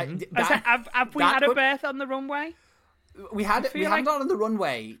 Have we that had a could- birth on the runway? We had feel it like- on the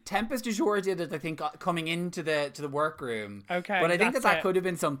runway. Tempest du Jour did it, I think, coming into the workroom. Okay, but I think that's that it. could have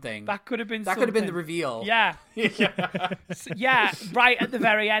been something. That could have been. That could have been the something. reveal. Yeah. Yeah. Right at the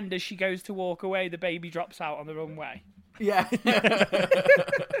very end, as she goes to walk away, the baby drops out on the runway. Yeah.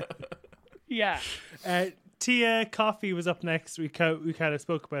 Yeah. Tia Coffee was up next. We kind of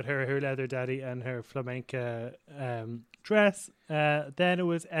spoke about her leather daddy and her flamenca dress. Then it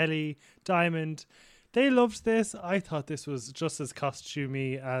was Ellie Diamond. They loved this. I thought this was just as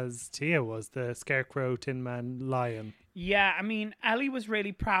costumey as Tia was, the Scarecrow Tin Man Lion. Yeah, I mean, Ellie was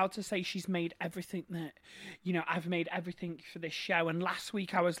really proud to say she's made everything that, you know, I've made everything for this show. And last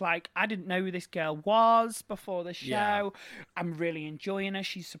week I was like, I didn't know who this girl was before the show. Yeah. I'm really enjoying her.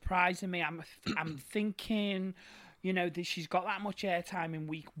 She's surprising me. I'm thinking, you know, that she's got that much airtime in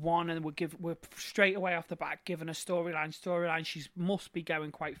week one, and we're straight away off the bat given a storyline. She must be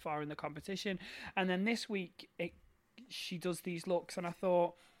going quite far in the competition. And then this week she does these looks, and I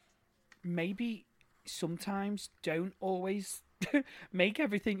thought maybe sometimes don't always make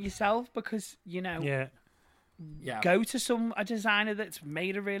everything yourself, because, you know, Yeah. go to a designer that's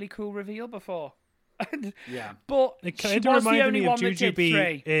made a really cool reveal before. Yeah. But It she kind of was the reminded only me of one that did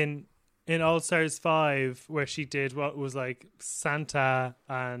Jujubee three. in All Stars 5, where she did what was like Santa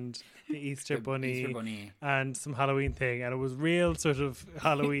and the Easter Bunny and some Halloween thing, and it was real sort of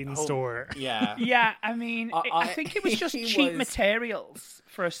Halloween store. Yeah. Yeah, I mean, I think it was just he cheap was- materials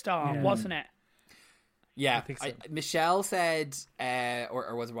for a start, wasn't it? Yeah. I think so. Michelle said,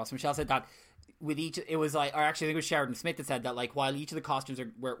 or was it Ross? Michelle said that with each, it was like, or actually I think it was Sheridan Smith that said that, like, while each of the costumes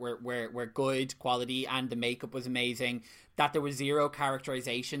were good quality and the makeup was amazing, that there was zero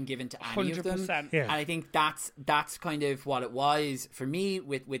characterization given to any of them. 100%. Yeah. And I think that's kind of what it was for me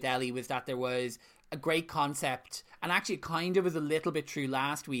with Ellie, was that there was a great concept, and actually it kind of was a little bit true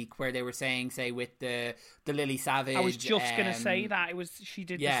last week, where they were saying, say, with the Lily Savage. I was just going to say that. She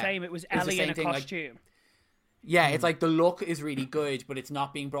did the same. It was Ellie the in a same thing, costume. Yeah, it's like the look is really good, but it's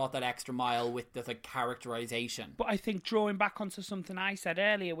not being brought that extra mile with the like characterization. But I think drawing back onto something I said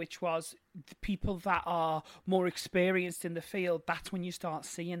earlier, which was the people that are more experienced in the field, that's when you start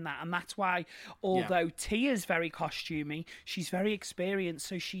seeing that. And that's why, although Tia's very costumey, she's very experienced,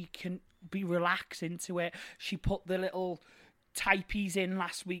 so she can be relaxed into it. She put the little typies in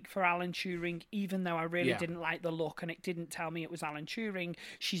last week for Alan Turing, even though I really didn't like the look and it didn't tell me it was Alan Turing.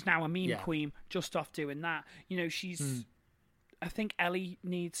 She's now a meme queen just off doing that. You know, she's I think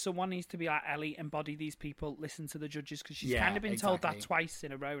someone needs to be like, Ellie, embody these people, listen to the judges, because she's kind of been told that twice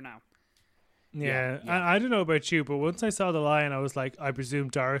in a row now. Yeah. I don't know about you, but once I saw the lion, I was like, I presume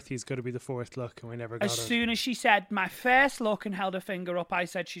Dorothy's going to be the fourth look, and we never got As it. soon as she said my first look and held her finger up, I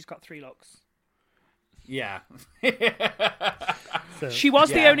said she's got 3 looks. Yeah. So, She was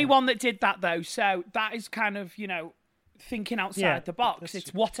the only one that did that, though, so that is kind of, you know, thinking outside the box.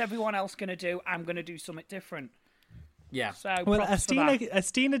 It's what everyone else going to do. I'm going to do something different. Yeah. So well, props for that.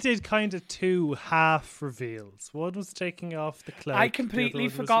 Astina did kind of 2 half reveals. One was taking off the cloak. I the other completely one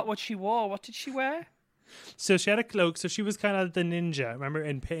was- forgot what she wore. What did she wear? So she had a cloak. So she was kind of the ninja. Remember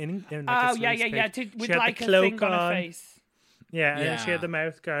in like a Yeah. pink- With she had like the a cloak thing on her face. Yeah, and then she Yeah. had the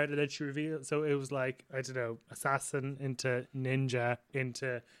mouth guard, and then she revealed. So it was like, I don't know, assassin into ninja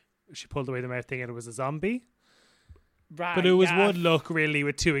into she pulled away the mouth thing and it was a zombie. Right, But it was yeah. one look really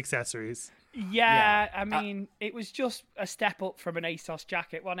with 2 accessories. Yeah, I mean, it was just a step up from an ASOS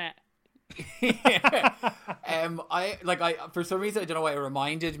jacket, wasn't it? I for some reason I don't know why it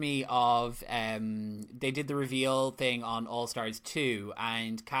reminded me of they did the reveal thing on All Stars 2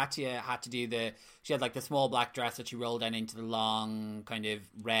 and Katya had to do she had like the small black dress that she rolled down into the long kind of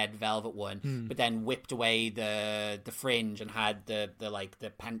red velvet one, but then whipped away the fringe and had the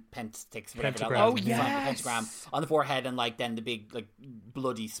pentsticks, whatever that Pentagram. was, Oh, the front, the yes. pentagram on the forehead, and like then the big like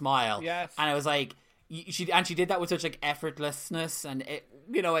bloody smile. Yes. And I was like, she did that with such like effortlessness, and it,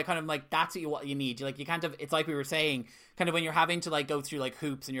 you know, I kind of like, that's what you need. You can't have, it's like we were saying, kind of when you're having to like go through like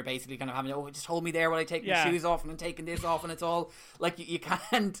hoops and you're basically kind of having to, just hold me there while I take my shoes off and I'm taking this off, and it's all like you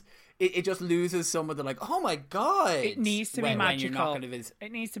can't. It just loses some of the like, oh my god, It needs to be when magical. you're not kind of as,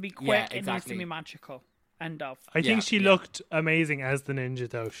 It needs to be quick. Yeah, It needs exactly. to be magical. End of. I Yeah, think she yeah. looked amazing as the ninja,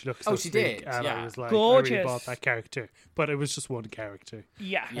 though. She looked so Oh, she sleek, did, and I yeah. was like, I Gorgeous. really bought that character. But it was just one character.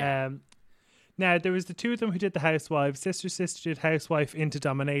 Yeah. Yeah. Now, there was the two of them who did the Housewives. Sister did Housewife into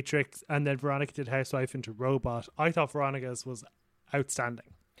Dominatrix, and then Veronica did Housewife into Robot. I thought Veronica's was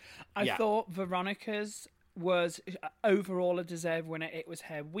outstanding. I Yeah. thought Veronica's was overall a deserved winner. It was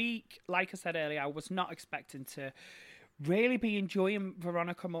her week. Like I said earlier, I was not expecting to really be enjoying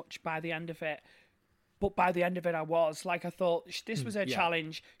Veronica much by the end of it. But by the end of it, I was. Like, I thought this was her Yeah.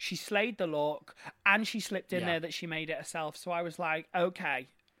 challenge. She slayed the look, and she slipped in Yeah. there that she made it herself. So I was like, okay,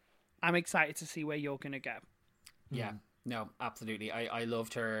 I'm excited to see where you're going to go. Yeah, no, absolutely. I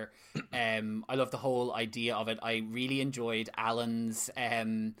loved her. I loved the whole idea of it. I really enjoyed Alan's.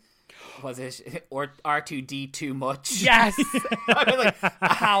 Was it or R2D too much? Yes! I was like,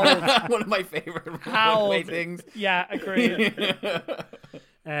 Howled. one of my favorite Howled. runaway things. Yeah, agreed.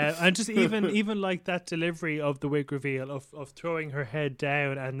 And just even like that delivery of the wig reveal of throwing her head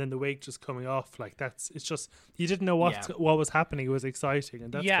down and then the wig just coming off, like it's just, you didn't know what was happening. It was exciting,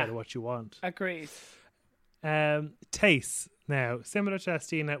 and that's Yeah. kind of what you want. Agreed. Tace, now similar to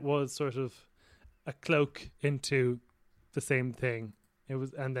Estina, was sort of a cloak into the same thing. It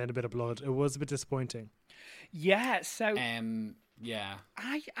was, and then a bit of blood. It was a bit disappointing. Yeah, so Yeah.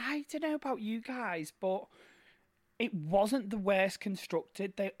 I don't know about you guys, but it wasn't the worst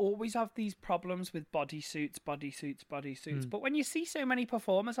constructed. They always have these problems with bodysuits. But when you see so many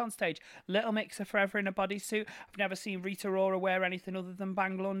performers on stage, Little Mix are forever in a bodysuit. I've never seen Rita Ora wear anything other than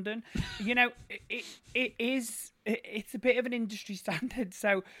Bang London. You know, it's a bit of an industry standard.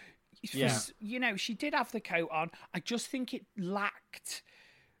 So, Yeah. you know, she did have the coat on. I just think it lacked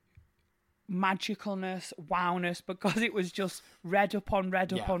magicalness, wowness, because it was just red upon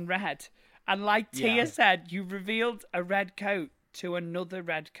red upon red. And like Tia said, you revealed a red coat to another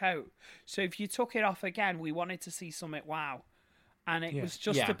red coat. So if you took it off again, we wanted to see something wow. And it was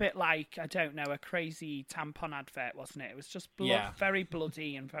just a bit like, I don't know, a crazy tampon advert, wasn't it? It was just very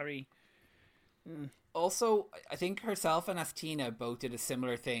bloody and very... Also, I think herself and Estina both did a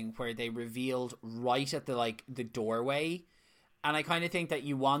similar thing where they revealed right at the doorway. And I kind of think that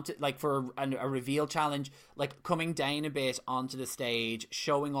you want it, like, for a reveal challenge, like coming down a bit onto the stage,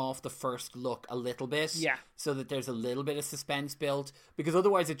 showing off the first look a little bit, so that there's a little bit of suspense built. Because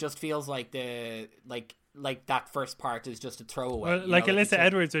otherwise, it just feels like like that first part is just a throwaway. Well, like Alyssa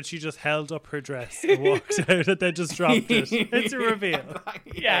Edwards, when she just held up her dress and walked out, and then just dropped it. It's a reveal.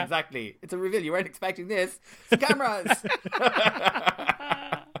 Yeah, exactly. It's a reveal. You weren't expecting this. It's cameras.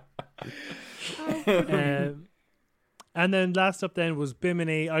 And then last up then was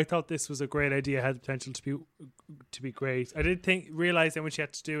Bimini. I thought this was a great idea, had the potential to be great. I didn't realize that when she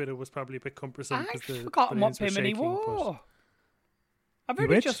had to do it, it was probably a bit cumbersome. I've 'cause the forgotten what balloons were Bimini shaking, wore. I've You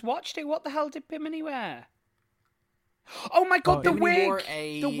only which? just watched it. What the hell did Bimini wear? Oh my god, the Bimini wig! wore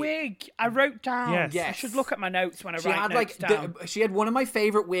The wig! I wrote down. Yes. Yes. I should look at my notes when I She write had notes down. she had one of my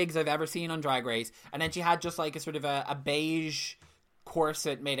favorite wigs I've ever seen on Drag Race, and then she had just like a sort of a beige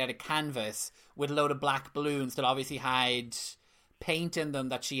corset made out of canvas with a load of black balloons that obviously had paint in them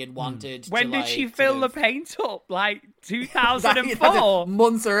that she had wanted. When to, did she like, fill sort the of- paint up? Like That's 2004? it,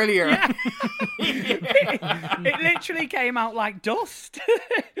 months earlier. Yeah. It literally came out like dust.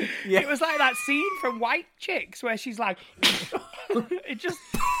 It was like that scene from White Chicks where she's like, it was just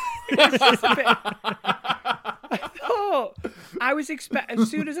a bit. I was expecting, as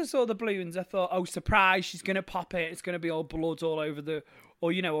soon as I saw the balloons, I thought, oh, surprise, she's going to pop it. It's going to be all blood all over the,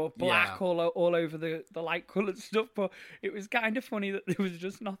 or, you know, or black all over the light coloured stuff. But it was kind of funny that there was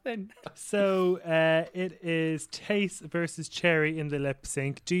just nothing. So it is Tace versus Cherry in the lip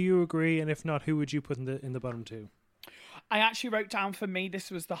sync. Do you agree? And if not, who would you put in the bottom two? I actually wrote down, for me, this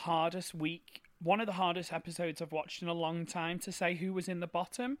was the hardest week one of the hardest episodes I've watched in a long time to say who was in the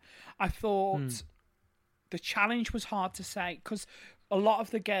bottom. I thought the challenge was hard to say because a lot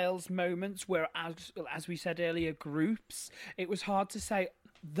of the girls' moments were, as we said earlier, groups. It was hard to say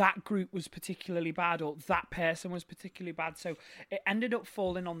that group was particularly bad or that person was particularly bad. So it ended up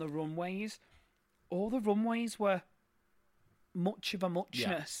falling on the runways. All the runways were much of a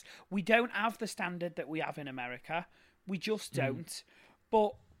muchness. Yeah. We don't have the standard that we have in America. We just don't.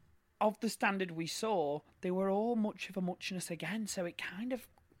 But of the standard we saw, they were all much of a muchness again. So it kind of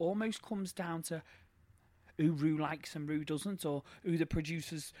almost comes down to who Rue likes and Rue doesn't, or who the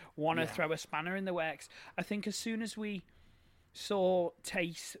producers want to throw a spanner in the works. I think as soon as we saw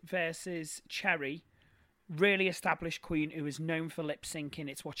Tayce versus Cherry, really established queen who is known for lip syncing,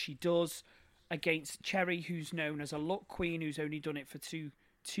 it's what she does, against Cherry, who's known as a look queen, who's only done it for two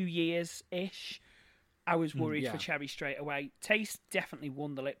years-ish. I was worried for Cherry straight away. Tayce definitely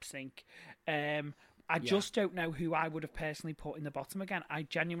won the lip sync. I just don't know who I would have personally put in the bottom again. I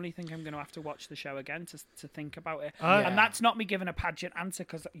genuinely think I'm going to have to watch the show again to think about it. And that's not me giving a pageant answer,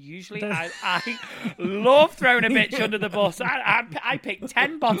 because usually I love throwing a bitch under the bus. I picked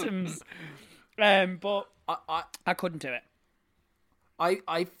 10 bottoms, but I couldn't do it.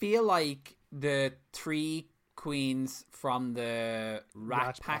 I feel like the 3 queens from the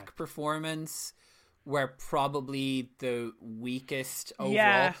Rat Pack performance were probably the weakest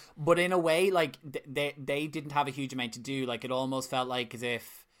overall, but in a way, like they didn't have a huge amount to do. Like it almost felt like as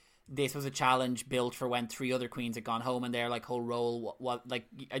if this was a challenge built for when 3 other queens had gone home, and their like whole role, what like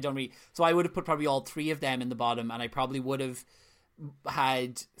I don't really. So I would have put probably all 3 of them in the bottom, and I probably would have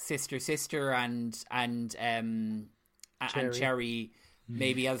had Sister and Cherry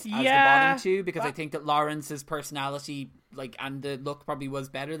maybe as the bottom 2, because I think that Lawrence's personality, like, and the look probably was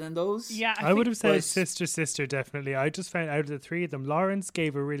better than those. Yeah, I would have said Sister definitely. I just found out of the 3 of them, Lawrence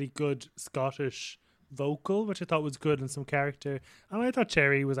gave a really good Scottish vocal, which I thought was good and some character, and I thought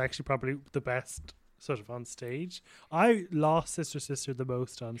Cherry was actually probably the best sort of on stage. I lost Sister the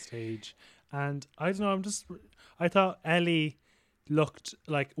most on stage, and I don't know, I thought Ellie looked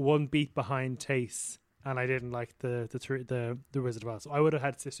like one beat behind Tayce, and I didn't like the Wizard of Oz. So I would have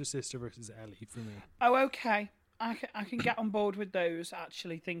had Sister versus Ellie for me. Oh, okay. I can get on board with those,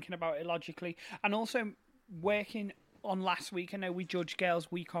 actually, thinking about it logically. And also, working on last week, I know we judge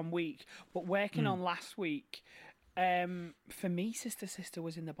girls week on week, but working on last week, for me, Sister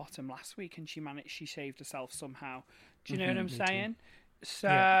was in the bottom last week, and she saved herself somehow. Do you know what I'm saying? Too.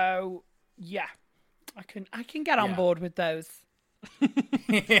 So, yeah, I can get on board with those.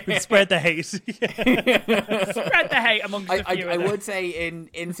 Spread the hate. Spread the hate amongst a few. I would say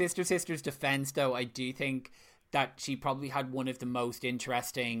in Sister's defense, though, I do think that she probably had one of the most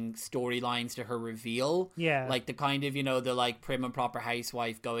interesting storylines to her reveal. Yeah, like the kind of, the like prim and proper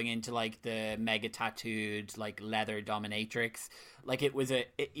housewife going into like the mega tattooed like leather dominatrix. Like it was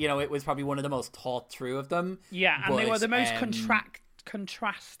it was probably one of the most thought through of them. Yeah, and they were the most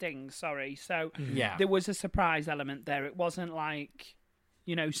contrasting. So there was a surprise element there. It wasn't like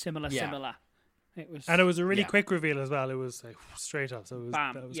similar. It was, and it was a really quick reveal as well. It was like straight up. So it was,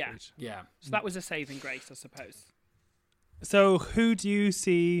 bam, that was great. Yeah. So that was a saving grace, I suppose. So who do you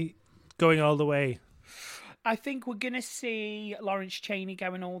see going all the way? I think we're going to see Lawrence Chaney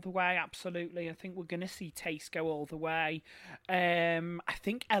going all the way, absolutely. I think we're going to see Tayce go all the way. I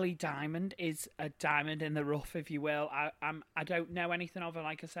think Ellie Diamond is a diamond in the rough, if you will. I don't know anything of her,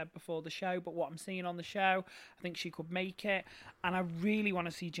 like I said before the show, but what I'm seeing on the show, I think she could make it. And I really want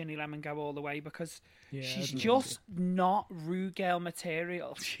to see Ginny Lemon go all the way, because she's just not Rue Girl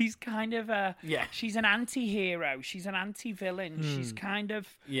material. She's kind of she's an anti-hero. She's an anti-villain. She's kind of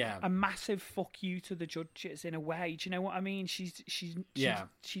a massive fuck you to the judges in a way. Do you know what I mean? She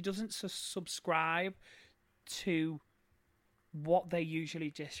doesn't subscribe to what they usually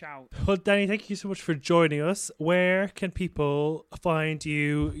dish out. Well, Danny, thank you so much for joining us. Where can people find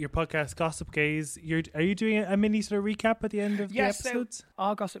you, your podcast Gossip Gaze? Are you doing a mini sort of recap at the end of the episodes? So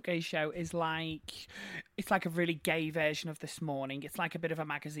our Gossip Gaze show is it's like a really gay version of This Morning. It's like a bit of a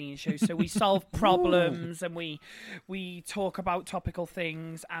magazine show. So we solve problems and we talk about topical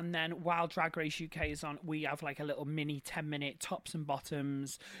things, and then while Drag Race UK is on, we have like a little mini 10-minute tops and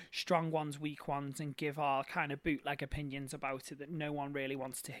bottoms, strong ones, weak ones, and give our kind of bootleg opinions about it that no one really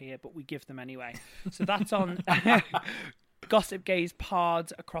wants to hear, but we give them anyway. So that's on Gossip Gaze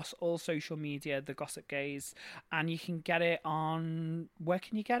Pod across all social media, the Gossip Gaze, and you can get it on, where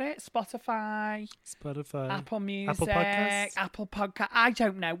can you get it? Spotify, Apple Music, Apple Podcast. I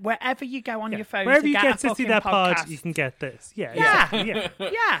don't know, wherever you go on your phone, wherever you get to see that podcast. Pod, you can get this.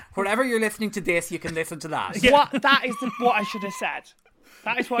 Yeah. Wherever you're listening to this, you can listen to that. That is what I should have said.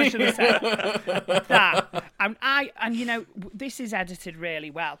 That is what I should have said. That. And you know, this is edited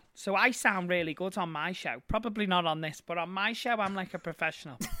really well. So I sound really good on my show. Probably not on this, but on my show, I'm like a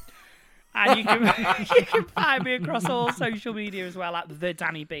professional. And you can find me across all social media as well at the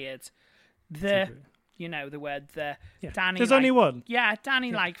Danny Beard. You know, the word the. Yeah. Danny. There's like, only one. Yeah,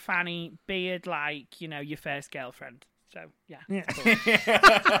 Danny like Fanny, Beard like, you know, your first girlfriend. So, yeah.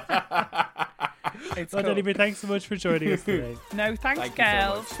 It's Well, cool. Danny Beard, thanks so much for joining us today. No, thanks, Thank you so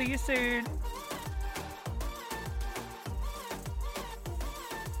girls. much. See you soon.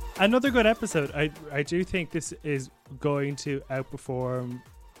 Another good episode. I do think this is going to outperform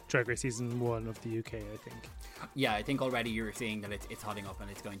Drag Race Season 1 of the UK, I think. Yeah, I think already you're seeing that it's hotting up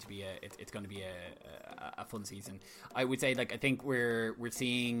and it's going to be a fun season. I would say, like, I think we're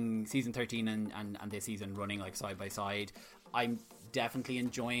seeing season 13 and this season running like side by side. I'm definitely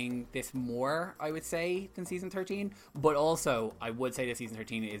enjoying this more, I would say, than season 13. But also, I would say that season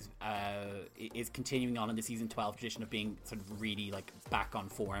 13 is continuing on in the season 12 tradition of being sort of really like back on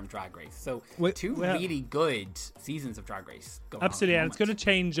form Drag Race. So two really good seasons of Drag Race going Absolutely, on and it's going to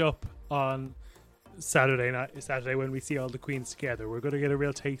change up on Saturday when we see all the queens together. We're going to get a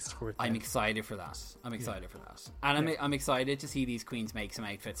real taste for it. I'm excited for that. And I'm excited to see these queens make some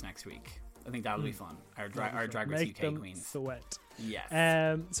outfits next week. I think that'll be fun. Our Drag Race Make UK them queens. sweat.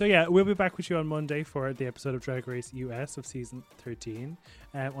 Yes. So yeah, we'll be back with you on Monday for the episode of Drag Race US of season 13.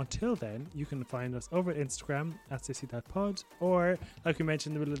 Until then, you can find us over at Instagram at sissy.pod, or like we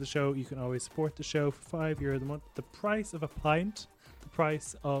mentioned in the middle of the show, you can always support the show for €5 a month. The price of a pint. The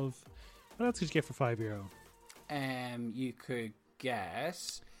price of, what else could you get for €5? You could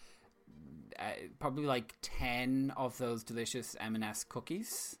get probably like 10 of those delicious M&S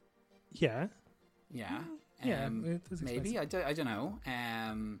cookies. Yeah. Yeah. Yeah, it is maybe. I don't know.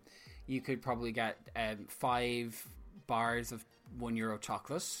 You could probably get 5 bars of €1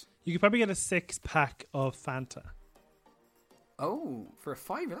 chocolate. You could probably get a 6-pack of Fanta. Oh, for a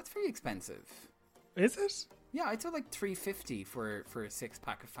 €5? That's very expensive. Is it? Yeah, I'd say like $3.50 for a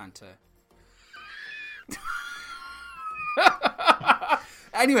 6-pack of Fanta.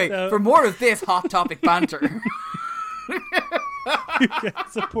 Anyway, for more of this hot topic banter. You can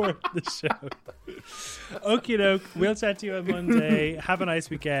support the show. Okie doke. We'll chat to you on Monday. Have a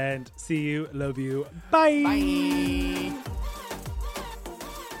nice weekend. See you. Love you. Bye. Bye.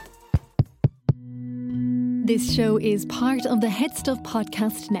 This show is part of the Head Stuff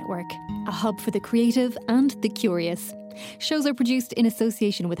Podcast Network, a hub for the creative and the curious. Shows are produced in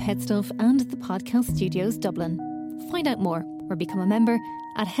association with Head Stuff and the Podcast Studios Dublin. Find out more or become a member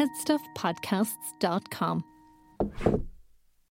at headstuffpodcasts.com.